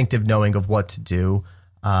instinctive knowing of what to do.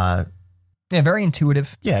 Very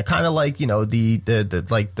intuitive. Yeah, kind of like,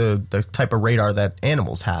 the type of radar that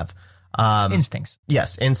animals have. Instincts.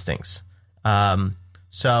 Yes, instincts.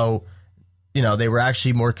 So they were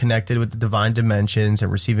actually more connected with the divine dimensions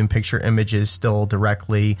and receiving picture images still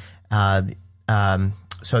directly. So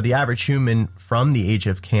the average human from the age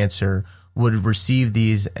of Cancer would receive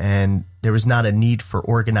these, and there was not a need for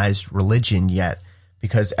organized religion yet,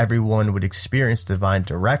 because everyone would experience divine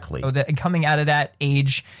directly. So coming out of that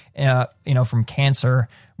age, from Cancer,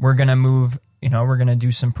 we're going to move, we're going to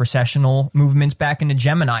do some processional movements back into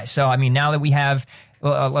Gemini. So, I mean, now that we have,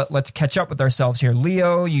 let's catch up with ourselves here.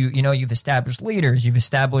 Leo, you've established leaders. You've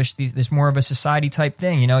established this more of a society type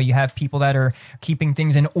thing. You have people that are keeping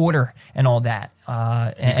things in order and all that.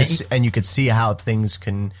 And you could see how things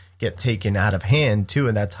can get taken out of hand too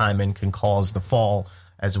in that time, and can cause the fall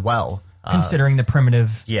as well. considering the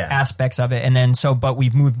primitive Yeah. aspects of it. And then but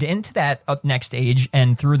we've moved into that next age,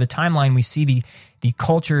 and through the timeline, we see the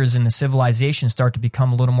cultures and the civilizations start to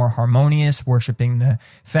become a little more harmonious, worshiping the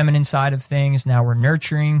feminine side of things. Now we're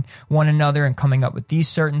nurturing one another and coming up with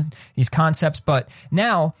these concepts. But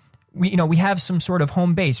now we have some sort of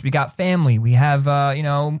home base. We got family. We have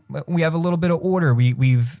we have a little bit of order.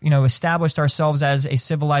 We've established ourselves as a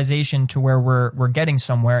civilization to where we're getting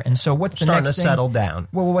somewhere. And so what's the Starting next to thing? settle down.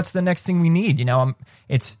 Well, what's the next thing we need? We're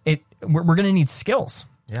going to need skills.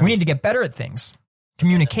 Yeah. We need to get better at things,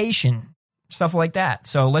 communication, stuff like that.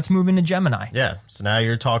 So let's move into Gemini. Yeah. So now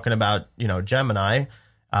you're talking about, Gemini,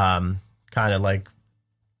 kind of like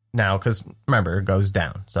now, because remember, it goes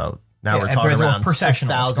down. So now we're talking around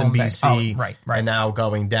 6,000 BC, right. and now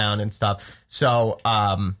going down and stuff. So,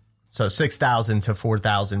 6,000 to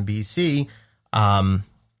 4,000 BC,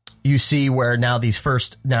 you see where now these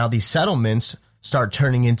settlements start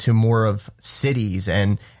turning into more of cities,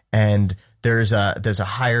 and there's a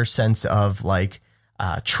higher sense of like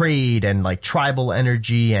trade and like tribal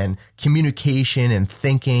energy and communication and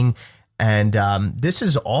thinking. And this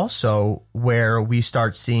is also where we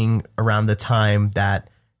start seeing around the time that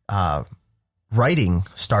writing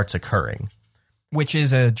starts occurring, which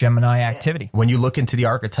is a Gemini activity. When you look into the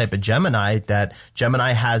archetype of Gemini, that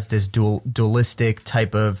Gemini has this dualistic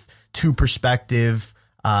type of two perspective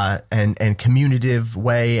and communicative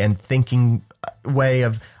way and thinking way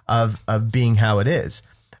of being how it is.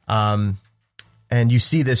 And you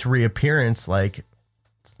see this reappearance like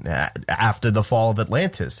after the fall of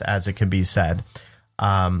Atlantis, as it could be said.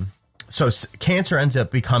 So Cancer ends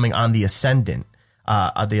up becoming on the ascendant.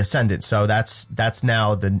 So that's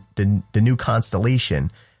now the new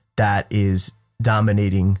constellation that is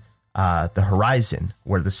dominating the horizon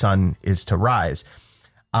where the sun is to rise.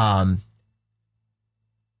 And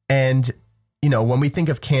when we think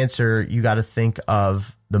of Cancer, you got to think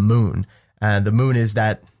of the moon. The moon is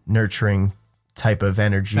that nurturing type of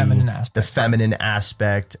energy, the feminine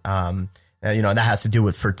aspect. That has to do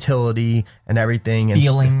with fertility and everything, and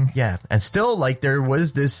feeling. And still, like, there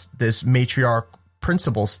was this matriarch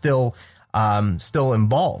principle still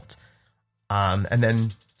involved. And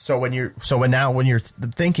then when you're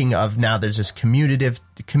thinking of now, there's this commutative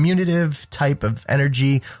type of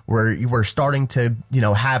energy where we're starting to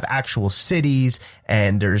have actual cities,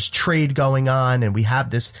 and there's trade going on, and we have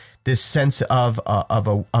this sense of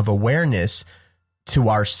awareness to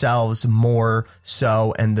ourselves more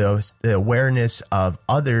so, and the awareness of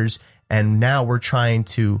others. And now we're trying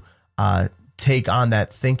to take on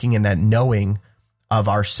that thinking and that knowing of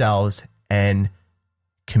ourselves and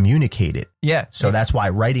communicate it. Yeah. So that's why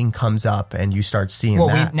writing comes up, and you start seeing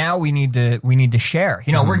that. We need to share.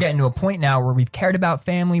 We're getting to a point now where we've cared about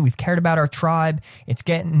family, we've cared about our tribe. It's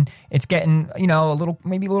getting a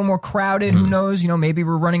little more crowded. Who knows? Maybe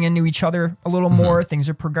we're running into each other a little more. Things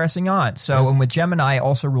are progressing on. So, and with Gemini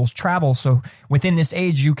also rules travel. So within this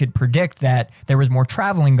age, you could predict that there was more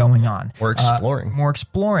traveling going on. More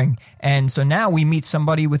exploring. And so now we meet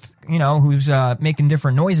somebody with who's making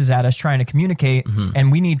different noises at us, trying to communicate,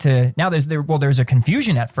 and we need to now. There's a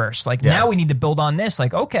confusion at first. Now we need to build on this.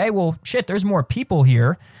 Like, okay, well, shit, there's more people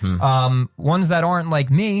here. Ones that aren't like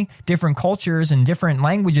me, different cultures and different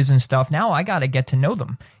languages and stuff. Now I got to get to know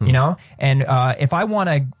them, And if I want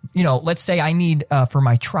to, let's say I need, for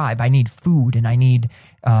my tribe, I need food and I need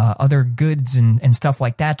other goods and stuff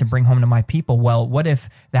like that to bring home to my people. Well, what if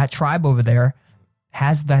that tribe over there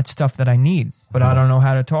has that stuff that I need, but I don't know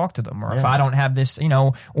how to talk to them, or if I don't have this,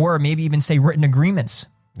 or maybe even say written agreements.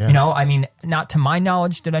 Yeah. Not to my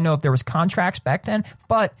knowledge did I know if there was contracts back then,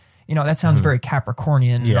 but that sounds very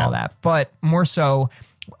Capricornian and all that. But more so,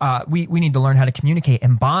 we need to learn how to communicate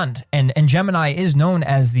and bond. And Gemini is known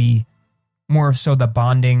as the more so the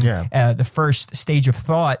bonding, the first stage of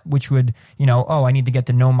thought, which would, I need to get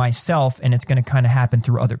to know myself, and it's going to kind of happen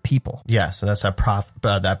through other people. Yeah. So that's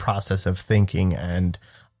that process of thinking. And,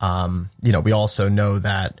 we also know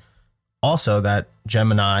that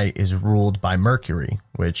Gemini is ruled by Mercury,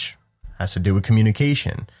 which has to do with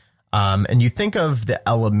communication. And you think of the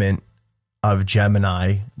element of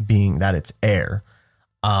Gemini being that it's air.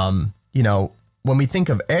 When we think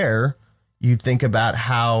of air, you think about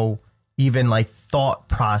how even like thought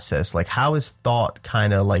process, like how is thought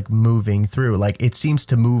kind of like moving through? Like it seems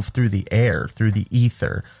to move through the air, through the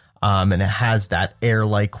ether. And it has that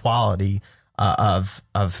air-like quality of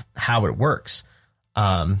how it works.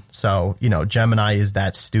 So, Gemini is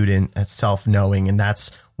that student at self-knowing, and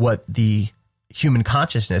that's what the human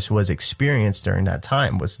consciousness was experienced during that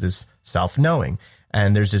time, was this self-knowing.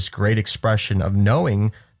 And there's this great expression of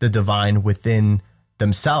knowing the divine within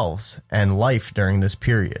themselves and life during this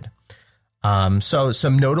period. So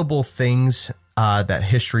some notable things that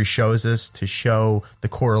history shows us to show the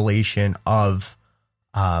correlation of,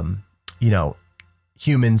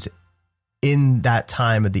 humans in that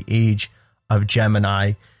time of the age of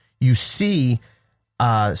Gemini. You see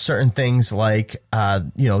certain things like,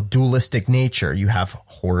 dualistic nature. You have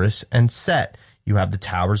Horus and Set. You have the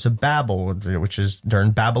Towers of Babel, which is during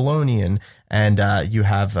Babylonian. And you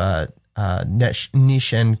have Nish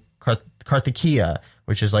and Karthikeya,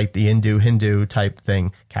 which is like the Hindu type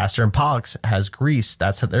thing. Castor and Pollux has Greece.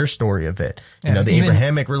 That's their story of it. Yeah, the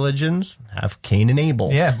Abrahamic religions have Cain and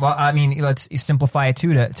Abel. Yeah, well, I mean, let's simplify it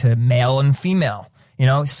too to male and female.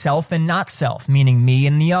 Self and not self, meaning me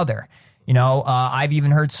and the other. I've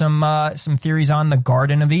even heard some theories on the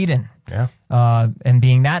Garden of Eden. Yeah, and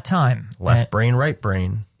being that time, left brain, right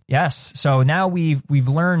brain. Yes. So now we've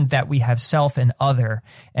learned that we have self and other,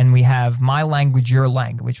 and we have my language, your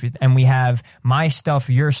language, and we have my stuff,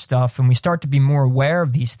 your stuff, and we start to be more aware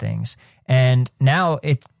of these things. And now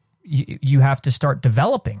you have to start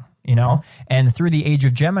developing, and through the age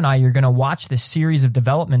of Gemini, you're going to watch this series of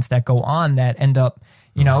developments that go on that end up,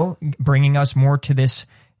 bringing us more to this,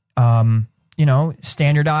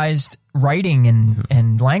 standardized writing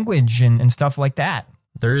and language and stuff like that.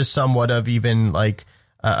 There is somewhat of even like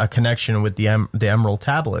a connection with the Emerald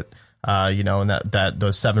Tablet, and that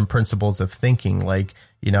those 7 principles of thinking, like,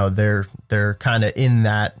 they're kind of in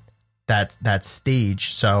that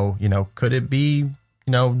stage. So, could it be,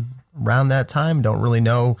 around that time? Don't really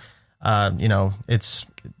know.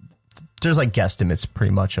 There's like guesstimates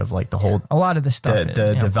pretty much of like the whole, a lot of the stuff,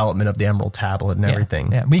 the development of the Emerald Tablet and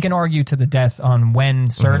everything. Yeah. We can argue to the death on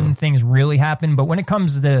when certain things really happen, but when it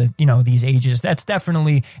comes to these ages, that's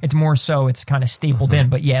definitely, it's more so it's kind of stapled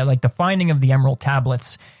in. But yeah, like the finding of the Emerald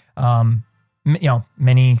Tablets, we can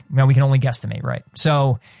only guesstimate, right?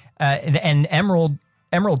 So, and Emerald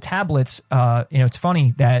Tablets, it's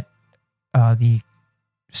funny that the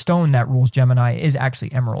stone that rules Gemini is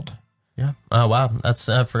actually emerald. Yeah. Oh, wow. I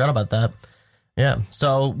forgot about that. Yeah.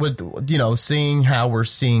 So with, seeing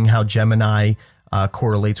how Gemini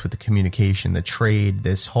correlates with the communication, the trade,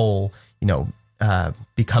 this whole,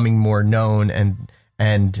 becoming more known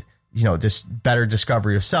and just better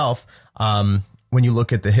discover yourself. When you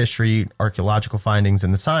look at the history, archaeological findings,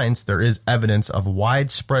 and the science, there is evidence of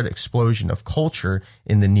widespread explosion of culture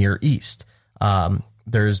in the Near East.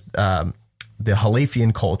 There's the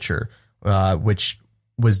Halafian culture, which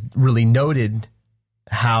was really noted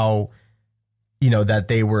how, that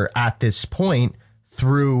they were at this point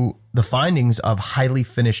through the findings of highly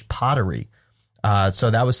finished pottery.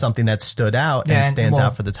 So that was something that stood out and stands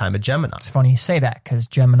out for the time of Gemini. It's funny you say that because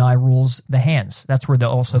Gemini rules the hands. That's where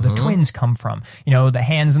the twins come from. The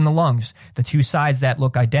hands and the lungs, the two sides that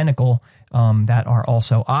look identical, that are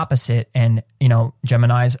also opposite. And,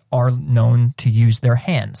 Geminis are known to use their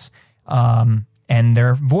hands. And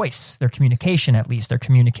their voice, their communication, at least their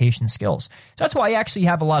communication skills. So that's why you actually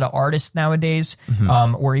have a lot of artists nowadays,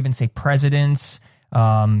 or even say presidents,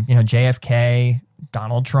 JFK,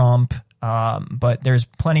 Donald Trump, but there's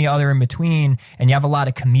plenty other in between. And you have a lot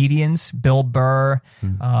of comedians, Bill Burr.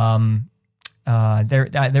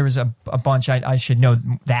 There was a bunch. I should know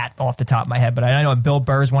that off the top of my head, but I know Bill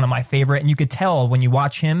Burr is one of my favorite, and you could tell when you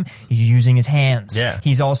watch him, he's using his hands. Yeah.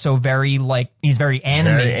 He's also very animated. Very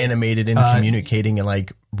animated and communicating and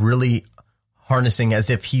like really harnessing as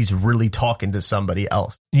if he's really talking to somebody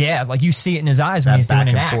else. Yeah, like you see it in his eyes when he's doing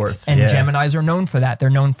an act. And Geminis are known for that. They're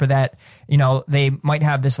known for that. They might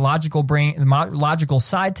have this logical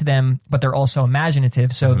side to them, but they're also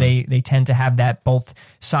imaginative. So they tend to have that both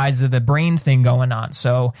sides of the brain thing going on.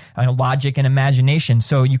 So logic and imagination.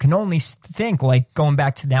 So you can only think, like going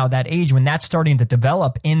back to now that age when that's starting to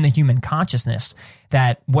develop in the human consciousness,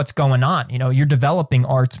 that what's going on. You're developing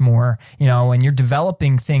arts more, and you're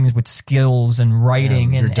developing things with skills and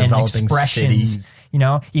writing and expressions. Cities.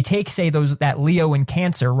 You take, say, that Leo and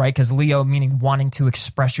Cancer, right? Because Leo meaning wanting to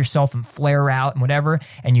express yourself and flare out and whatever,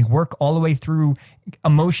 and you work all the way through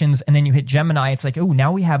emotions, and then you hit Gemini. It's like, oh,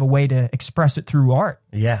 now we have a way to express it through art.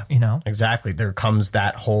 Yeah, exactly. There comes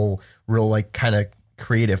that whole real like kind of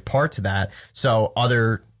creative part to that. So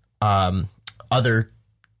other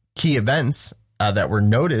key events that were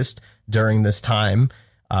noticed during this time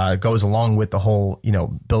goes along with the whole,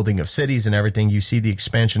 building of cities and everything. You see the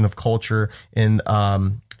expansion of culture in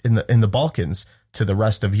the Balkans to the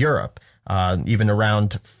rest of Europe. Even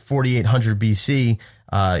around 4800 BC,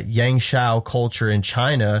 Yangshao culture in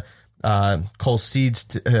China proceeds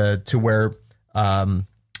to where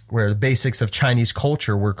the basics of Chinese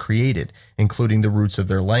culture were created, including the roots of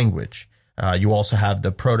their language. You also have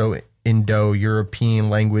the Proto-Indo-European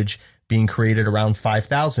language being created around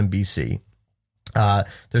 5000 BC.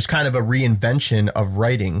 there's kind of a reinvention of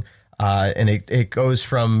writing, and it goes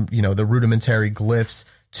from, the rudimentary glyphs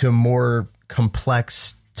to more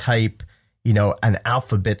complex type, an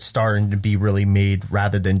alphabet starting to be really made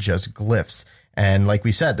rather than just glyphs. And like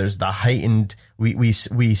we said, there's the heightened, we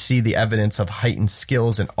see the evidence of heightened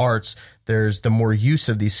skills and arts. There's the more use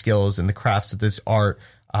of these skills and the crafts of this art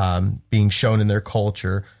being shown in their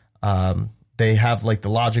culture. They have like the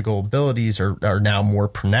logical abilities are now more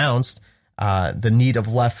pronounced. The need of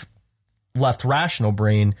left rational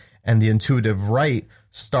brain and the intuitive right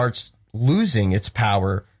starts losing its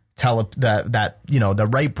power. The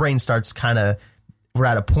right brain starts we're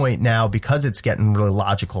at a point now, because it's getting really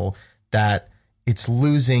logical, that it's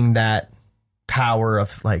losing that power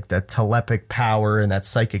of like that telepathic power and that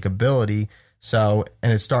psychic ability. So,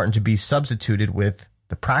 and it's starting to be substituted with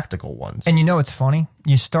the practical ones. And it's funny.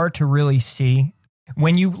 You start to really see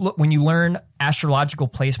when you learn astrological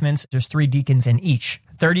placements, there's 3 decans in each,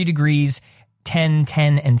 30 degrees, 10,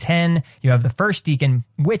 10, and 10. You have the first decan,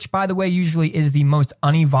 which, by the way, usually is the most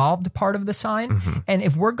unevolved part of the sign. Mm-hmm. And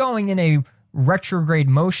if we're going in a retrograde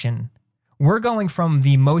motion, we're going from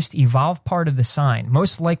the most evolved part of the sign,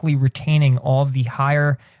 most likely retaining all of the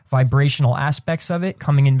higher vibrational aspects of it,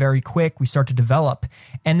 coming in very quick. We start to develop.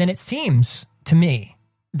 And then it seems to me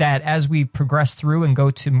that as we progress through and go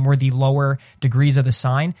to more the lower degrees of the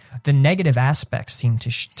sign, the negative aspects seem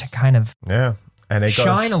to kind of and it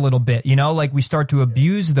shine a little bit, like we start to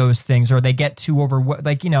abuse those things, or they get too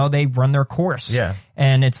they run their course. Yeah.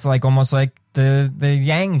 And it's like almost like the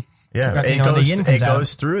yang. Yeah, it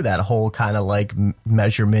goes through that whole kind of like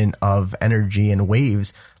measurement of energy and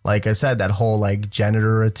waves. Like I said, that whole like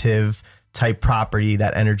generative type property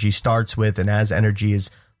that energy starts with. And as energy is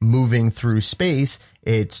moving through space,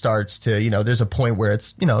 it starts to, there's a point where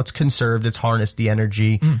it's, it's conserved, it's harnessed the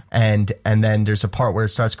energy. And then there's a part where it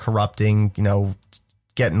starts corrupting,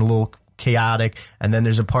 getting a little chaotic, and then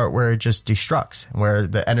there's a part where it just destructs, where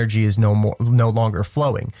the energy is no longer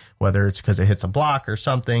flowing, whether it's because it hits a block or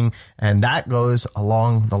something. And that goes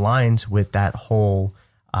along the lines with that whole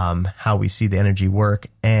how we see the energy work,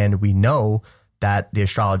 and we know that the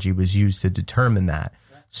astrology was used to determine that.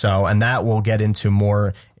 So, and that we'll get into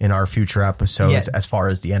more in our future episodes as far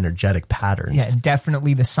as the energetic patterns. Yeah,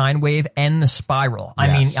 definitely the sine wave and the spiral.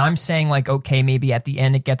 I mean, I'm saying like, okay, maybe at the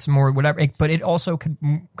end it gets more whatever, but it also could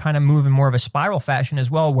kind of move in more of a spiral fashion as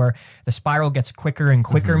well, where the spiral gets quicker and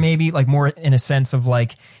quicker, maybe like more in a sense of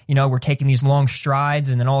like, we're taking these long strides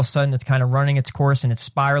and then all of a sudden it's kind of running its course and it's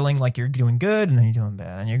spiraling, like you're doing good and then you're doing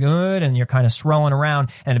bad and you're good and you're kind of swirling around,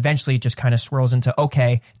 and eventually it just kind of swirls into,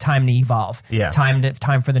 okay, time to evolve. Yeah.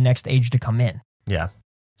 Time for the next age to come in. Yeah.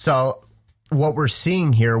 So what we're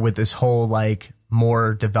seeing here with this whole like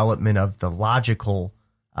more development of the logical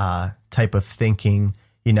type of thinking,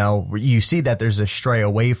 you see that there's a stray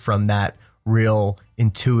away from that real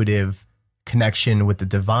intuitive connection with the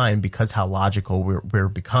divine because how logical we're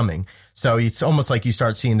becoming. So it's almost like you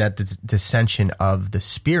start seeing that dissension of the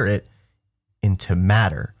spirit into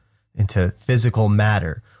matter, into physical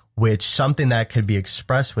matter, which something that could be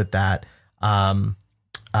expressed with that.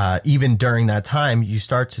 Even during that time, you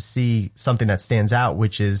start to see something that stands out,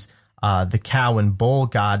 which is the cow and bull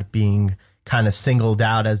god being kind of singled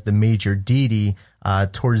out as the major deity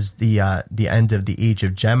towards the end of the age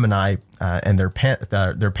of Gemini and their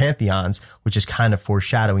pantheons, which is kind of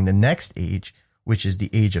foreshadowing the next age, which is the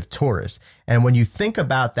age of Taurus. And when you think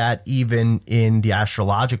about that, even in the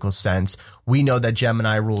astrological sense, we know that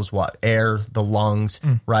Gemini rules what? Air, the lungs,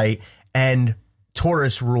 right? And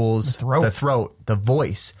Taurus rules the throat, the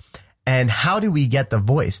voice. And how do we get the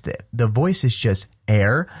voice? The voice is just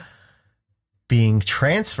air being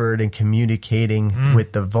transferred and communicating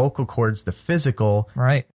with the vocal cords, the physical,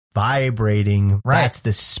 right? Vibrating. Right. That's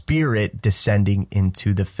the spirit descending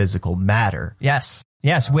into the physical matter. Yes.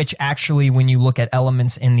 Which actually, when you look at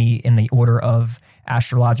elements in the order of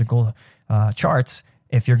astrological charts,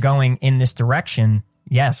 if you're going in this direction,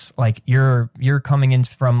 yes, like you're coming in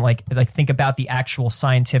from like think about the actual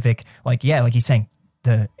scientific, like he's saying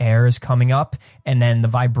the air is coming up and then the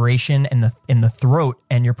vibration and in the throat,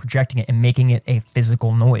 and you're projecting it and making it a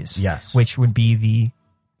physical noise. Yes. Which would be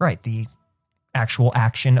the actual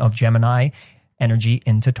action of Gemini energy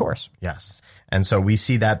into Taurus. Yes. And so we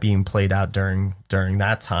see that being played out during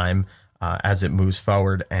that time as it moves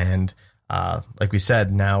forward. And like we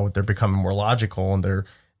said, now they're becoming more logical, and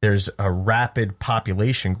there's a rapid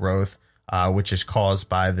population growth, which is caused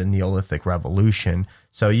by the Neolithic Revolution.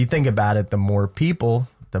 So you think about it, the more people,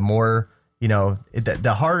 the more,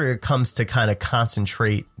 the harder it comes to kind of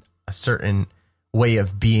concentrate a certain way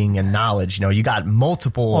of being and knowledge. You know, you got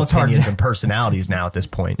multiple opinions and personalities now at this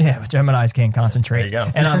point. Yeah, but Geminis can't concentrate. There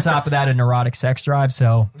you go. And on top of that, a neurotic sex drive,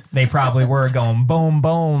 so they probably were going boom,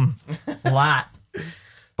 boom, a lot.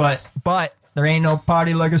 But there ain't no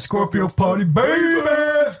party like a Scorpio party, baby.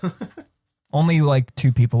 Only like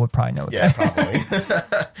 2 people would probably know that. Yeah, probably.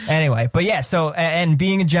 Anyway, but yeah, so, and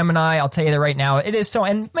being a Gemini, I'll tell you that right now, it is so,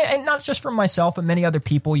 and not just for myself, but many other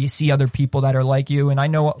people, you see other people that are like you, and I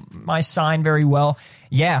know my sign very well.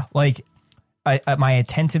 Yeah, like, my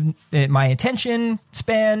attention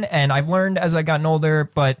span, and I've learned as I've gotten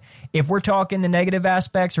older, but if we're talking the negative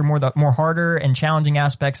aspects or more harder and challenging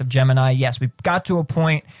aspects of Gemini, yes, we've got to a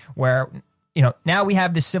point where, you know, now we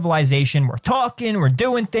have this civilization. We're talking, we're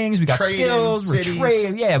doing things, we got trading, skills, we're cities.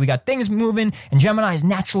 trading. Yeah, we got things moving. And Gemini is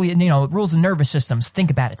naturally, you know, it rules the nervous systems.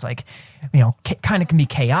 Think about it. It's like, you know, kind of can be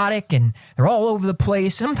chaotic and they're all over the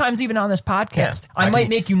place. Sometimes even on this podcast, Yeah, I might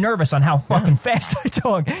make you nervous on how fucking fast I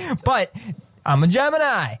talk. But I'm a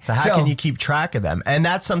Gemini. So how can you keep track of them? And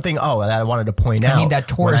that's something, that I wanted to point out. I need that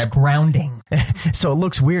Taurus grounding. So it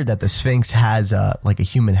looks weird that the Sphinx has like a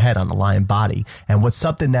human head on a lion body. And what's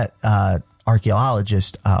something that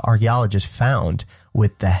archaeologists found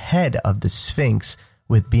with the head of the Sphinx,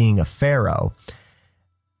 with being a pharaoh,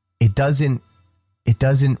 it doesn't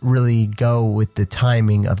really go with the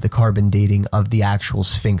timing of the carbon dating of the actual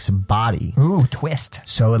Sphinx body. Ooh, twist.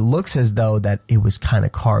 So it looks as though that it was kind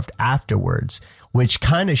of carved afterwards, which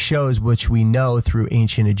kind of shows, which we know through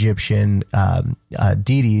ancient Egyptian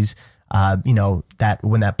deities, you know, that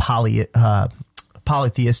when that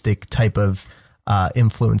polytheistic type of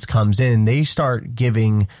influence comes in, they start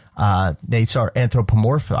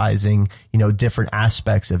anthropomorphizing, you know, different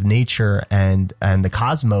aspects of nature and the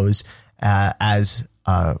cosmos as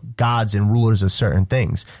gods and rulers of certain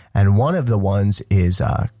things. And one of the ones is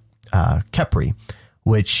Khepri,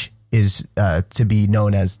 which is to be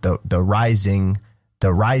known as the rising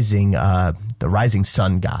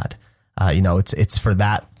sun god. You know, it's for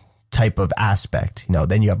that type of aspect. You know,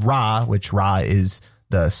 then you have Ra, which Ra is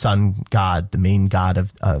the sun god, the main god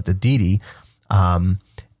of the deity. And,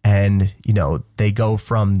 you know, they go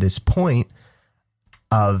from this point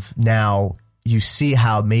of now you see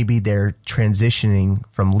how maybe they're transitioning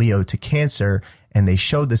from Leo to Cancer, and they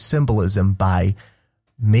show the symbolism by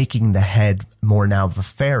making the head more now of a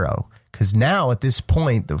pharaoh. Because now at this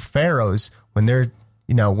point, the pharaohs, when they're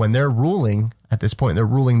ruling at this point, they're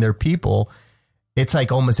ruling their people. It's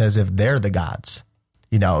like almost as if they're the gods.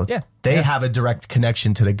 You know, they have a direct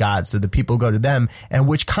connection to the gods, so the people go to them, and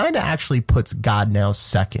which kind of actually puts God now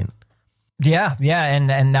second. Yeah,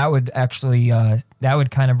 and that would actually that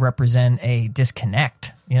would kind of represent a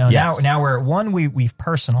disconnect. You know, now we've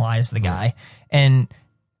personalized the guy, and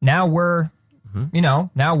now we're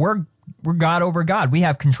God over God. We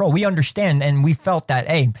have control. We understand, and we felt that.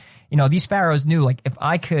 Hey, you know, these pharaohs knew, like, if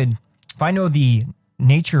I know the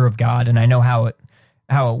nature of God and I know how it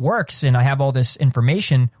works, and I have all this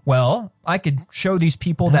information, well, I could show these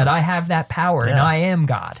people that I have that power and I am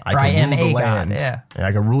God. I am a God. Yeah. And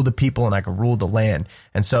I can rule the people and I can rule the land.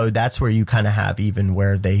 And so that's where you kind of have, even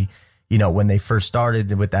where they, you know, when they first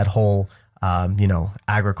started with that whole, you know,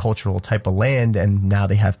 agricultural type of land, and now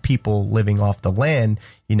they have people living off the land,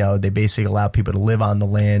 you know, they basically allow people to live on the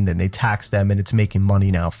land and they tax them, and it's making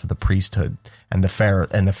money now for the priesthood and the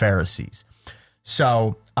Pharisees.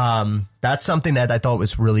 So that's something that I thought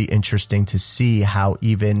was really interesting to see, how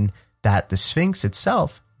even that the Sphinx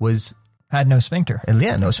itself had no sphincter. And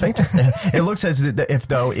no sphincter. It looks as if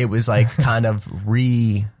though it was like kind of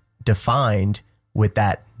redefined with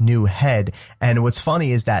that new head. And what's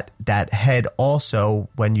funny is that head also,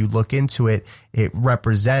 when you look into it, it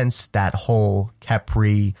represents that whole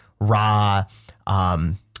Khepri, Ra,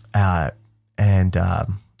 and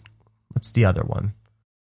what's the other one?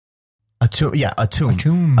 A tomb,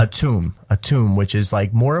 which is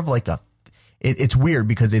like more of like it's weird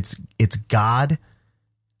because it's God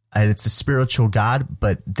and it's a spiritual God,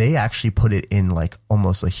 but they actually put it in like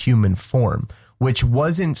almost a human form, which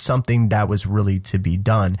wasn't something that was really to be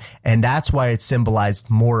done. And that's why it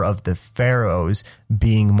symbolized more of the pharaohs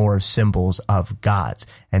being more symbols of gods.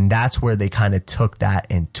 And that's where they kind of took that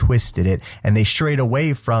and twisted it. And they strayed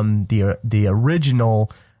away from the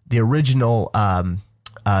original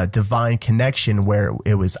divine connection, where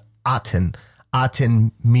it was Aten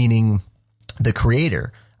meaning the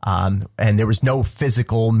creator. And there was no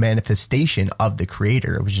physical manifestation of the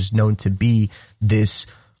creator. It was just known to be this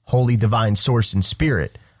holy divine source and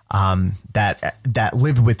spirit that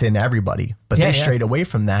lived within everybody. But they strayed away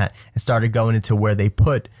from that and started going into where they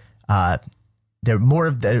put there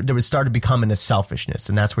was started becoming a selfishness,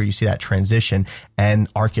 and that's where you see that transition. And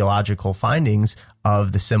archaeological findings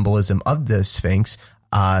of the symbolism of the Sphinx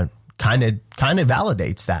kind of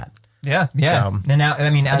validates that. Yeah. So, and now, I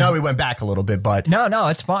mean, I know we went back a little bit, but no,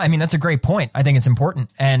 it's fine. I mean, that's a great point. I think it's important,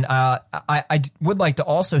 and I would like to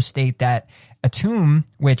also state that Atum,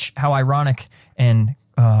 which how ironic and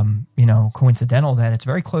coincidental that it's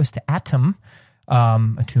very close to Atum,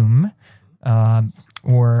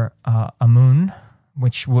 or Amun,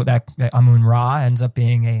 which that Amun Ra ends up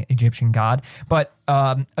being a Egyptian god, but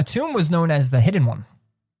Atum was known as the hidden one.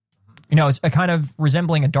 It's a kind of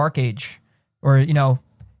resembling a dark age, or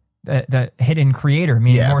the hidden creator,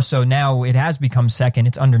 meaning more so now it has become second.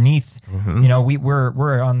 It's underneath.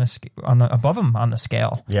 We're on the above him on the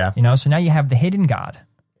scale. Yeah. So now you have the hidden god.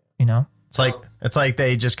 It's like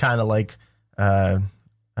they just kind of like they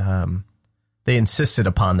insisted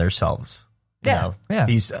upon themselves.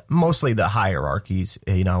 These mostly the hierarchies,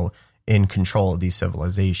 in control of these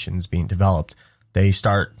civilizations being developed. They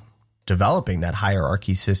start developing that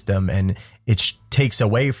hierarchy system, and it takes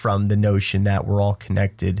away from the notion that we're all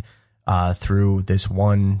connected through this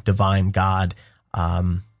one divine God,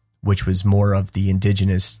 which was more of the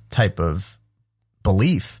indigenous type of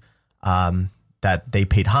belief that they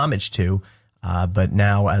paid homage to. But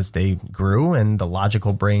now as they grew and the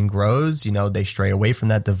logical brain grows, they stray away from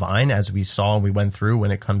that divine, as we went through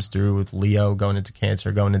when it comes through with Leo going into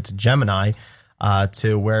Cancer, going into Gemini,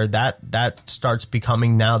 to where that starts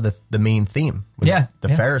becoming now the main theme.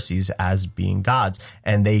 Pharisees as being gods,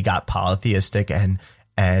 and they got polytheistic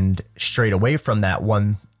and strayed away from that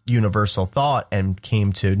one universal thought and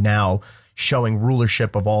came to now showing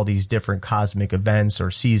rulership of all these different cosmic events or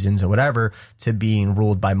seasons or whatever to being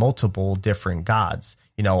ruled by multiple different gods,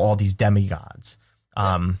 all these demigods.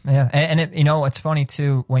 And it's funny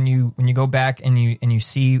too, when you go back and you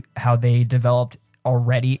see how they developed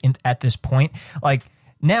already at this point, like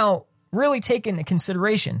now really take into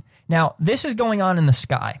consideration. Now this is going on in the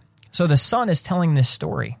sky. So the sun is telling this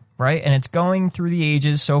story, right? And it's going through the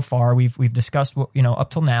ages so far. We've discussed what, up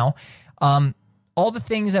till now. All the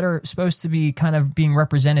things that are supposed to be kind of being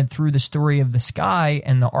represented through the story of the sky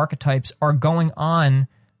and the archetypes are going on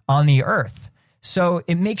the earth. So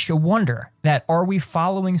it makes you wonder that, are we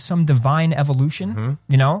following some divine evolution?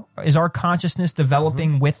 Mm-hmm. Is our consciousness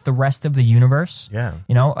developing with the rest of the universe? Yeah.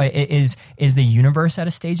 Is the universe at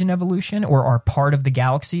a stage in evolution, or are part of the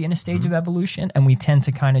galaxy in a stage of evolution? And we tend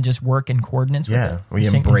to kind of just work in coordinates with it. We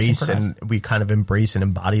embrace and we kind of embrace and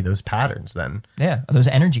embody those patterns then. Yeah, those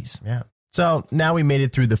energies. Yeah. So now we made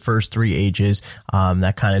it through the first 3 ages.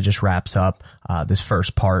 That kind of just wraps up this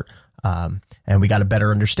first part. And we got a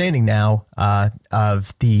better understanding now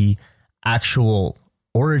of the actual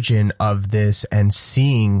origin of this and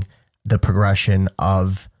seeing the progression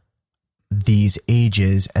of these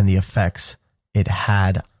ages and the effects it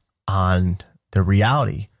had on the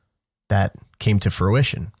reality that came to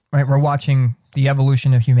fruition. Right. We're watching the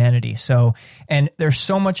evolution of humanity. So, and there's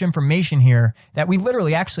so much information here that we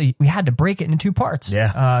literally we had to break it into 2 parts.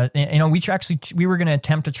 Yeah. We were going to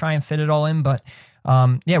attempt to try and fit it all in, but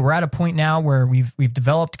we're at a point now where we've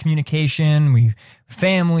developed communication,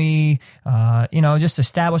 family, just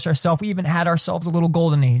established ourselves. We even had ourselves a little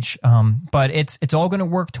golden age. But it's all going to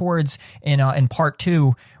work towards in part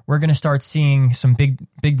 2, we're going to start seeing some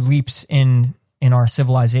big leaps in our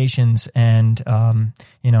civilizations, and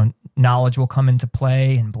knowledge will come into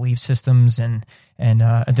play, and belief systems, and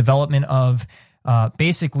a development of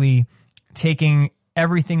basically taking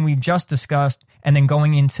everything we've just discussed and then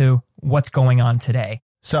going into what's going on today.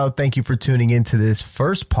 So thank you for tuning into this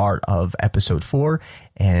first part of episode 4,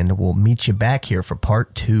 and we'll meet you back here for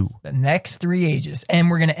part 2. The next 3 ages, and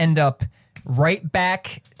we're going to end up right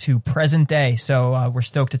back to present day. So we're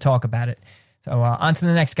stoked to talk about it. So on to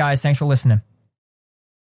the next, guys. Thanks for listening.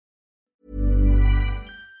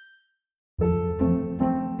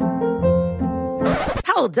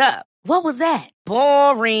 Hold up. What was that?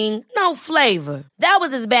 Boring. No flavor. That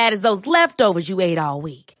was as bad as those leftovers you ate all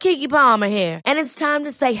week. Keke Palmer here. And it's time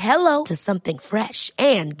to say hello to something fresh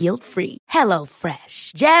and guilt-free. Hello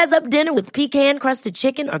Fresh. Jazz up dinner with pecan-crusted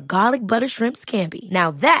chicken or garlic butter shrimp scampi. Now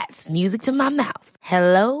that's music to my mouth.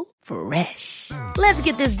 Hello Fresh. Let's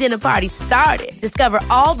get this dinner party started. Discover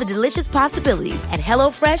all the delicious possibilities at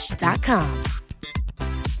HelloFresh.com.